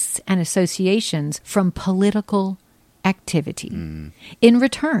priests and associations from political activity. In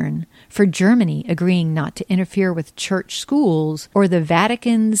return for Germany agreeing not to interfere with church schools or the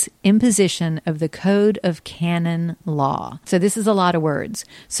Vatican's imposition of the Code of Canon Law. So this is a lot of words.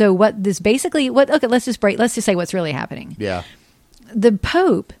 So what this basically, let's just say what's really happening. Yeah. The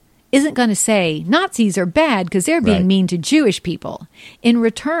Pope isn't going to say Nazis are bad because they're being mean to Jewish people in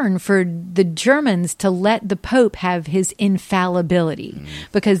return for the Germans to let the Pope have his infallibility.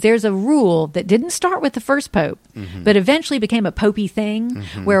 Because there's a rule that didn't start with the first Pope, but eventually became a popey thing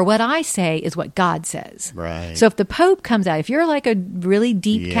where what I say is what God says. Right. So if the Pope comes out, if you're like a really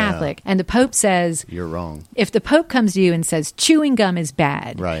deep Catholic and the Pope says, you're wrong. If the Pope comes to you and says chewing gum is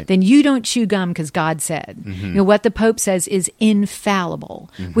bad, then you don't chew gum because God said. You know, what the Pope says is infallible,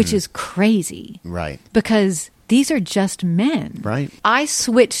 which is crazy. Right. Because these are just men. Right. I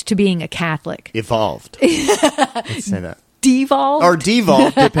switched to being a Catholic. Evolved. Let's say that. devolved. Or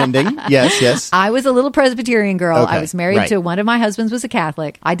devolved, depending. Yes. I was a little Presbyterian girl. Okay, I was married right. to one of my husbands was a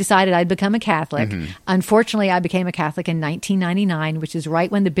Catholic. I decided I'd become a Catholic. Unfortunately, I became a Catholic in 1999, which is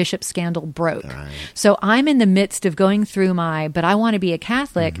right when the bishop scandal broke. Right. So I'm in the midst of going through but I want to be a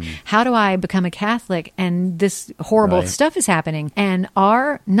Catholic. How do I become a Catholic? And this horrible stuff is happening. And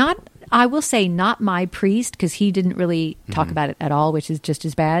I will say not my priest, because he didn't really talk about it at all, which is just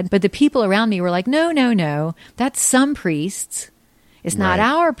as bad. But the people around me were like, no, that's some priests. It's not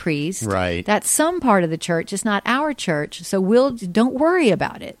our priest. Right. That's some part of the church. It's not our church. So don't worry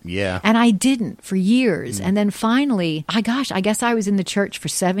about it. Yeah. And I didn't for years. And then finally, I guess I was in the church for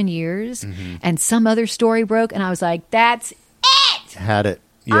 7 years and some other story broke and I was like, that's it. Had it.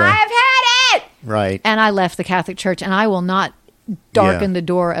 Yeah. I've had it. Right. And I left the Catholic Church, and I will not darken the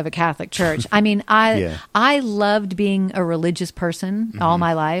door of a Catholic church. I mean, I loved being a religious person all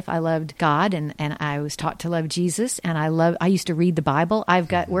my life. I loved God, and I was taught to love Jesus, and I used to read the Bible.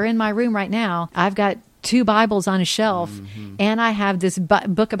 We're in my room right now. I've got 2 Bibles on a shelf, and I have this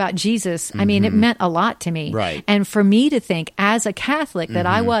book about Jesus. I mean, it meant a lot to me. Right. And for me to think as a Catholic that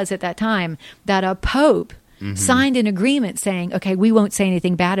I was at that time, that a Pope signed an agreement saying, okay, we won't say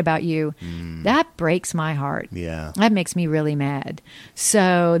anything bad about you. That breaks my heart. Yeah. That makes me really mad.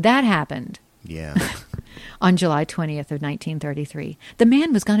 So that happened. Yeah. On July 20th of 1933. The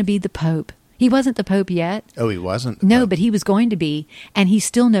man was going to be the Pope. He wasn't the Pope yet. Oh, he wasn't? No, but he was going to be, and he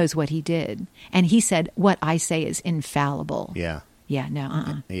still knows what he did. And he said, what I say is infallible. Yeah. Yeah,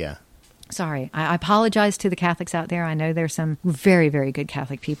 no, Yeah. Sorry. I apologize to the Catholics out there. I know there's some very, very good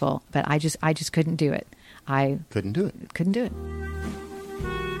Catholic people, but I just couldn't do it. I couldn't do it. Couldn't do it.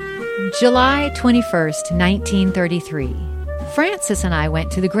 July 21st, 1933. Francis and I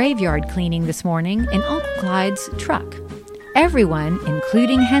went to the graveyard cleaning this morning in Uncle Clyde's truck. Everyone,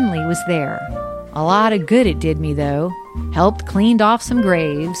 including Henley, was there. A lot of good it did me, though. Helped cleaned off some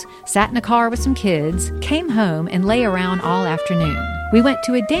graves, sat in a car with some kids, came home and lay around all afternoon. We went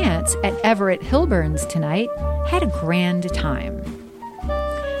to a dance at Everett Hilburn's tonight. Had a grand time.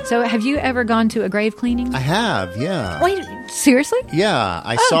 So have you ever gone to a grave cleaning? I have, yeah. Wait, seriously? Yeah,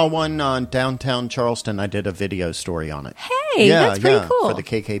 I saw one on downtown Charleston. I did a video story on it. Hey, that's pretty cool. For the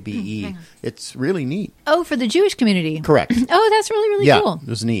KKBE. It's really neat. Oh, for the Jewish community. Correct. Oh, that's really, really cool. Yeah, it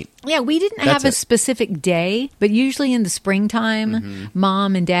was neat. Yeah, we didn't have a specific day, but usually in the springtime,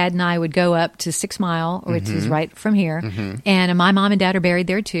 Mom and Dad and I would go up to 6 Mile, which is right from here, and my mom and dad are buried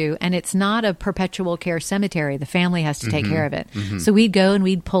there too, and it's not a perpetual care cemetery. The family has to take care of it. So we'd go and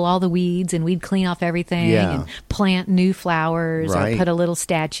we'd pull all the weeds and we'd clean off everything and plant new flowers or put a little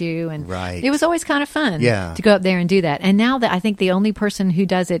statue, and it was always kind of fun to go up there and do that. And now that I think the only person who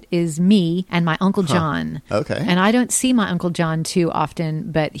does it is me and my Uncle John. Okay. And I don't see my Uncle John too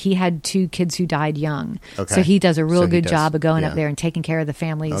often, but he had 2 kids who died young. Okay. So he does a real good job of going up there and taking care of the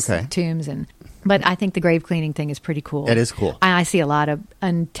family's Okay. tombs. But I think the grave cleaning thing is pretty cool. It is cool. I see a lot of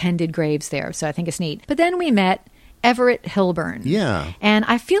untended graves there, so I think it's neat. But then we met Everett Hilburn. Yeah. And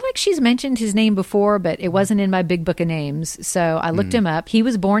I feel like she's mentioned his name before, but it wasn't in my big book of names. So I looked him up. He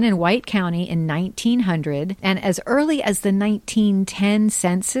was born in White County in 1900. And as early as the 1910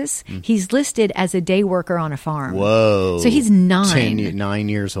 census, he's listed as a day worker on a farm. Whoa. So he's 9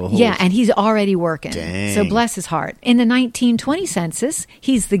 years old. Yeah, and he's already working. Dang. So bless his heart. In the 1920 census,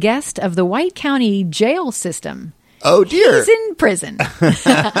 he's the guest of the White County jail system. Oh, dear. He's in prison.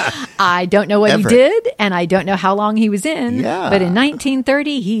 I don't know what he did, and I don't know how long he was in. Yeah. But in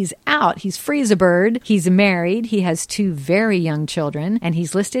 1930, he's out. He's free as a bird. He's married. He has 2 very young children, and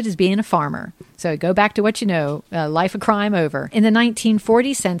he's listed as being a farmer. So go back to what you know, life of crime over. In the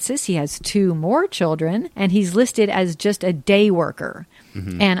 1940 census, he has 2 more children, and he's listed as just a day worker.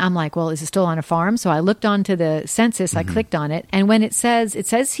 And I'm like, well, is it still on a farm? So I looked onto the census, I clicked on it, and when it says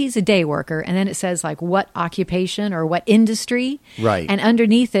he's a day worker, and then it says like what occupation or what industry. Right. And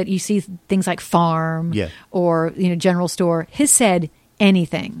underneath it, you see things like farm or, general store. His said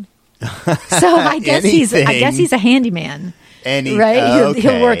anything. So I guess he's a handyman. Right?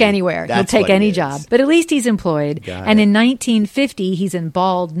 He'll work anywhere. He'll take any job. But at least he's employed. And in 1950, he's in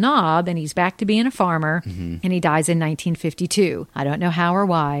Bald Knob, and he's back to being a farmer, and he dies in 1952. I don't know how or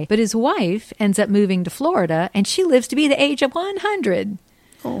why, but his wife ends up moving to Florida, and she lives to be the age of 100.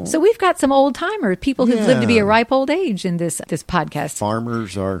 Oh. So we've got some old-timers, people who've lived to be a ripe old age in this podcast.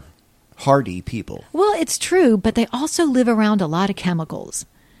 Farmers are hardy people. Well, it's true, but they also live around a lot of chemicals.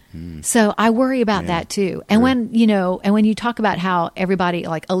 So I worry about that too. And when you talk about how everybody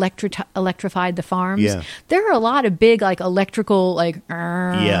like electrified the farms, there are a lot of big like electrical units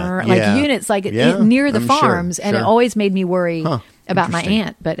near the farms, and it always made me worry about my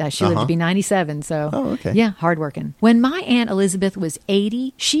aunt, but she lived to be 97. So, yeah, hardworking. When my Aunt Elizabeth was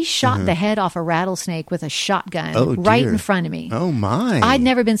 80, she shot the head off a rattlesnake with a shotgun right in front of me. Oh, my. I'd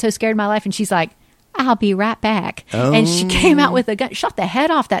never been so scared in my life. And she's like, I'll be right back. Oh. And she came out with a gun, shot the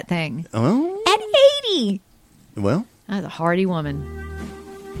head off that thing. Oh. At 80. Well. I was a hardy woman.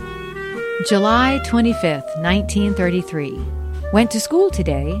 July 25th, 1933. Went to school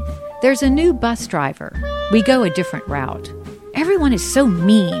today. There's a new bus driver. We go a different route. Everyone is so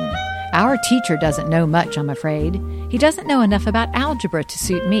mean. Our teacher doesn't know much, I'm afraid. He doesn't know enough about algebra to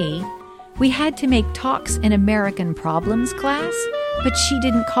suit me. We had to make talks in American problems class, but she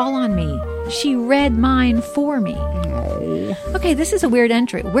didn't call on me. She read mine for me. Oh. Okay, this is a weird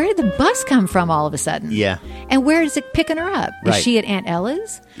entry. Where did the bus come from all of a sudden? Yeah. And where is it picking her up? Is she at Aunt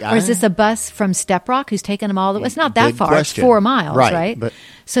Ella's? Or is this a bus from Step Rock who's taking them all the way? It's not that far. Question. It's 4 miles, right? But,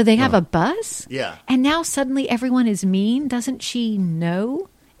 so they have a bus? Yeah. And now suddenly everyone is mean? Doesn't she know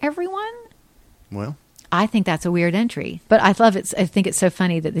everyone? Well, I think that's a weird entry. But I love it. I think it's so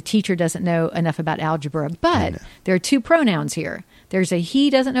funny that the teacher doesn't know enough about algebra. But there are 2 pronouns here. There's a he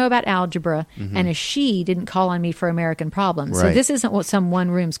doesn't know about algebra and a she didn't call on me for American problems. Right. So this isn't some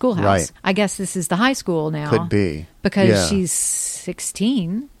one-room schoolhouse. Right. I guess this is the high school now. Could be. Because she's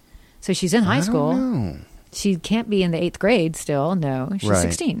 16. So she's in high school. Know. She can't be in the 8th grade still. No, she's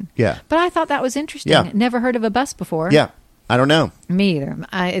 16. Yeah. But I thought that was interesting. Yeah. Never heard of a bus before. Yeah. I don't know. Me either.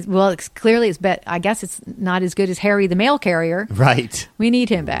 I guess it's not as good as Harry the mail carrier. Right. We need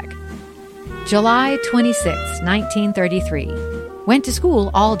him back. July 26, 1933. Went to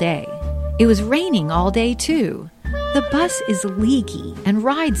school all day. It was raining all day, too. The bus is leaky and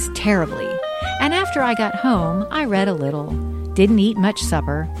rides terribly. And after I got home, I read a little. Didn't eat much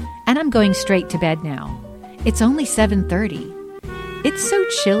supper. And I'm going straight to bed now. It's only 7:30. It's so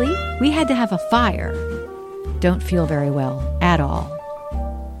chilly, we had to have a fire. Don't feel very well at all.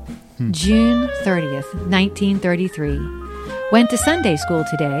 June 30th, 1933. Went to Sunday school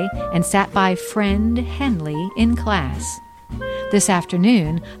today and sat by friend Henley in class. This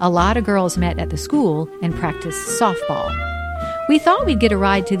afternoon, a lot of girls met at the school and practiced softball. We thought we'd get a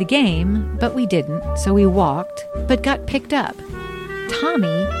ride to the game, but we didn't, so we walked, but got picked up.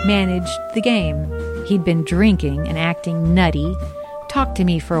 Tommy managed the game. He'd been drinking and acting nutty, talked to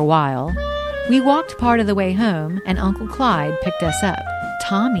me for a while. We walked part of the way home, and Uncle Clyde picked us up.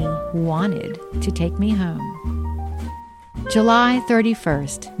 Tommy wanted to take me home. July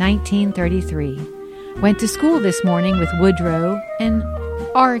 31st, 1933. Went to school this morning with Woodrow and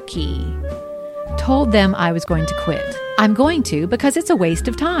Archie. Told them I was going to quit. I'm going to because it's a waste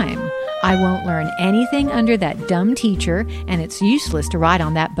of time. I won't learn anything under that dumb teacher, and it's useless to ride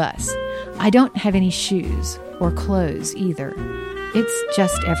on that bus. I don't have any shoes or clothes either. It's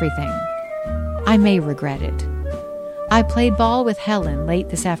just everything. I may regret it. I played ball with Helen late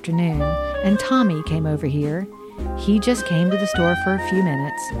this afternoon, and Tommy came over here. He just came to the store for a few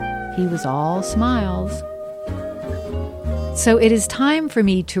minutes. He was all smiles. So it is time for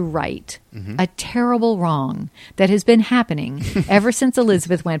me to right a terrible wrong that has been happening ever since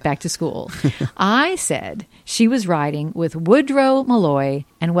Elizabeth went back to school. I said she was riding with Woodrow Malloy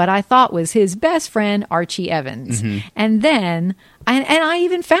and what I thought was his best friend, Archie Evans. And then, and I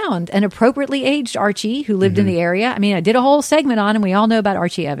even found an appropriately aged Archie who lived in the area. I mean, I did a whole segment on him. We all know about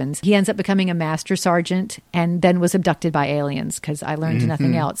Archie Evans. He ends up becoming a master sergeant and then was abducted by aliens because I learned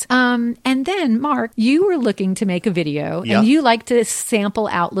nothing else. And then, Mark, you were looking to make a video and you like to sample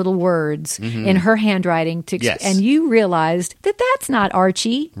out little words in her handwriting and you realized that that's not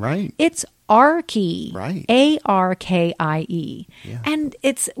Archie. Right. It's Arkie. Right. Arkie. Yeah. And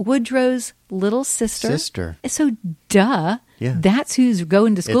it's Woodrow's little sister. So, duh. Yeah. That's who's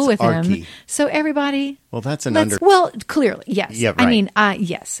going to school with Archie. him. So, everybody. Well, that's Well, clearly, yes. Yeah, right. I mean,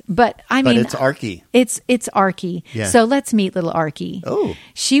 yes. But it's Archie. It's Archie. Yeah. So, let's meet little Archie. Oh.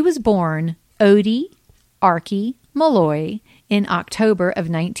 She was born Odie Archie Malloy in October of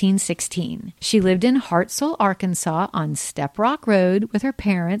 1916. She lived in Hartselle, Arkansas on Step Rock Road with her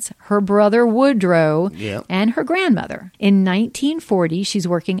parents, her brother Woodrow, and her grandmother. In 1940, she's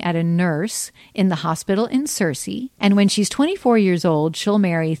working as a nurse in the hospital in Searcy. And when she's 24 years old, she'll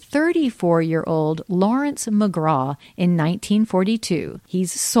marry 34-year-old Lawrence McGraw in 1942.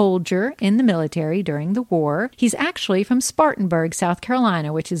 He's a soldier in the military during the war. He's actually from Spartanburg, South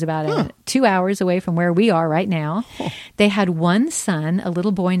Carolina, which is about 2 hours away from where we are right now. They had one son, a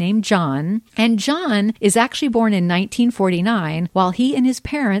little boy named John. And John is actually born in 1949 while he and his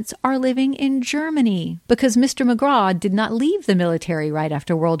parents are living in Germany because Mr. McGraw did not leave the military right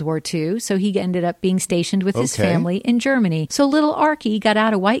after World War II. So he ended up being stationed with his family in Germany. So little Archie got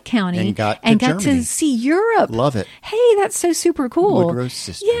out of White County and got to see Europe. Love it. Hey, that's so super cool. Woodrow's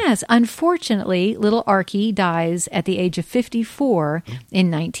sister. Yes. Unfortunately, little Archie dies at the age of 54 in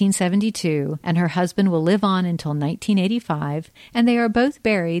 1972, and her husband will live on until 1985, and they are both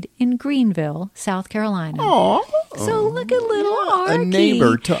buried in Greenville, South Carolina. Aww. So look at little Archie. A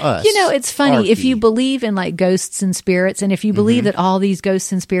neighbor to us. You know, it's funny. Archie. If you believe in like ghosts and spirits, and if you believe that all these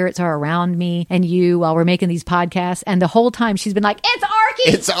ghosts and spirits are around me and you while we're making these podcasts, and the whole time she's been like, it's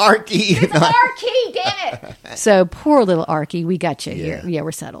Archie! It's Archie! It's Archie! Damn it! So poor little Archie, we got you. Yeah,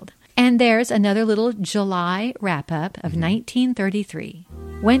 we're settled. And there's another little July wrap-up of 1933.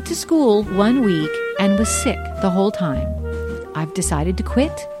 Went to school 1 week and was sick the whole time. I've decided to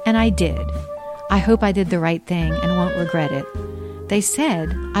quit, and I did. I hope I did the right thing and won't regret it. They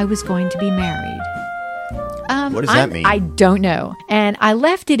said I was going to be married. What does that mean? I don't know. And I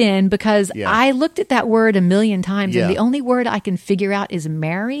left it in because I looked at that word a million times, and the only word I can figure out is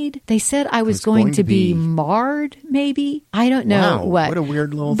married. They said I was going to be marred, maybe. I don't know what. What a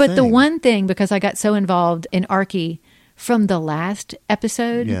weird little thing. But the one thing, because I got so involved in Archie from the last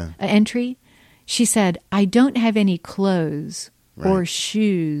episode entry, she said, I don't have any clothes or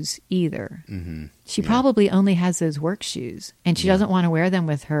shoes either. Mm-hmm. She probably only has those work shoes, and she doesn't want to wear them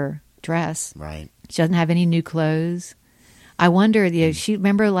with her dress. Right. She doesn't have any new clothes. I wonder, she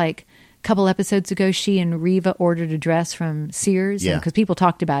remember like a couple episodes ago, she and Reva ordered a dress from Sears because people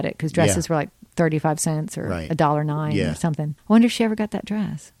talked about it because dresses were like 35 cents or $1.09 or something. I wonder if she ever got that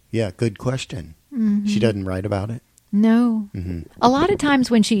dress. Yeah, good question. Mm-hmm. She doesn't write about it? No. Mm-hmm. A lot of times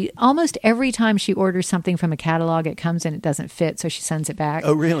almost every time she orders something from a catalog, it comes and it doesn't fit, so she sends it back.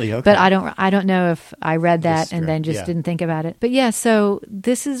 Oh, really? Okay. But I don't know if I read that and then just didn't think about it. But yeah, so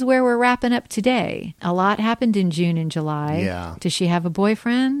this is where we're wrapping up today. A lot happened in June and July. Yeah. Does she have a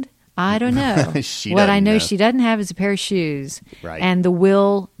boyfriend? I don't know. What I know she doesn't have is a pair of shoes. Right. And the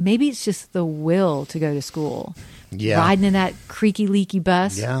will, maybe it's just the will to go to school. Yeah. Riding in that creaky, leaky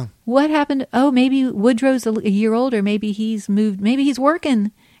bus. Yeah. What happened? Oh, maybe Woodrow's a year older. Maybe he's moved. Maybe he's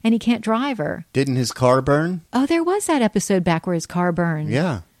working and he can't drive her. Didn't his car burn? Oh, there was that episode back where his car burned.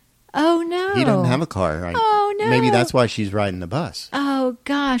 Yeah. Oh, no. He doesn't have a car, right? Oh, no. Maybe that's why she's riding the bus. Oh,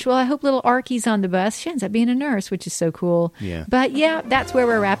 gosh. Well, I hope little Archie's on the bus. She ends up being a nurse, which is so cool. Yeah. But, yeah, that's where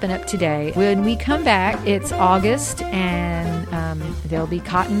we're wrapping up today. When we come back, it's August, and there'll be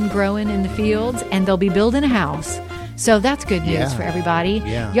cotton growing in the fields, and they'll be building a house. So that's good news for everybody.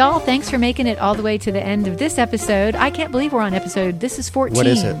 Yeah. Y'all, thanks for making it all the way to the end of this episode. I can't believe we're on this is 14. What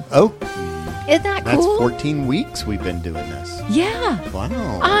is it? Oh. Isn't that cool? That's 14 weeks we've been doing this. Yeah.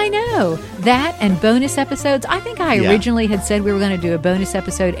 Wow. I know. That and bonus episodes. I think I originally had said we were going to do a bonus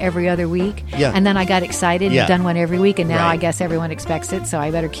episode every other week. Yeah. And then I got excited and done one every week. And now I guess everyone expects it. So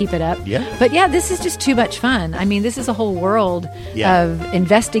I better keep it up. Yeah. But yeah, this is just too much fun. I mean, this is a whole world of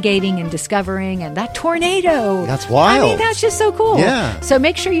investigating and discovering. And that tornado. That's wild. I mean, that's just so cool. Yeah. So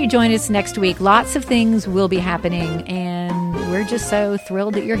make sure you join us next week. Lots of things will be happening. And we're just so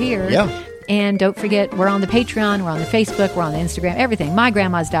thrilled that you're here. Yeah. And don't forget, we're on the Patreon, we're on the Facebook, we're on the Instagram, everything. My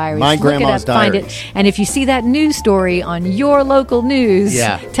Grandma's Diaries. My Look Grandma's it up, find Diaries. it. And if you see that news story on your local news,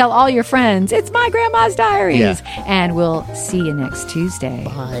 tell all your friends, it's My Grandma's Diaries. Yeah. And we'll see you next Tuesday.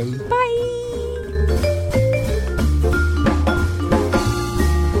 Bye. Bye.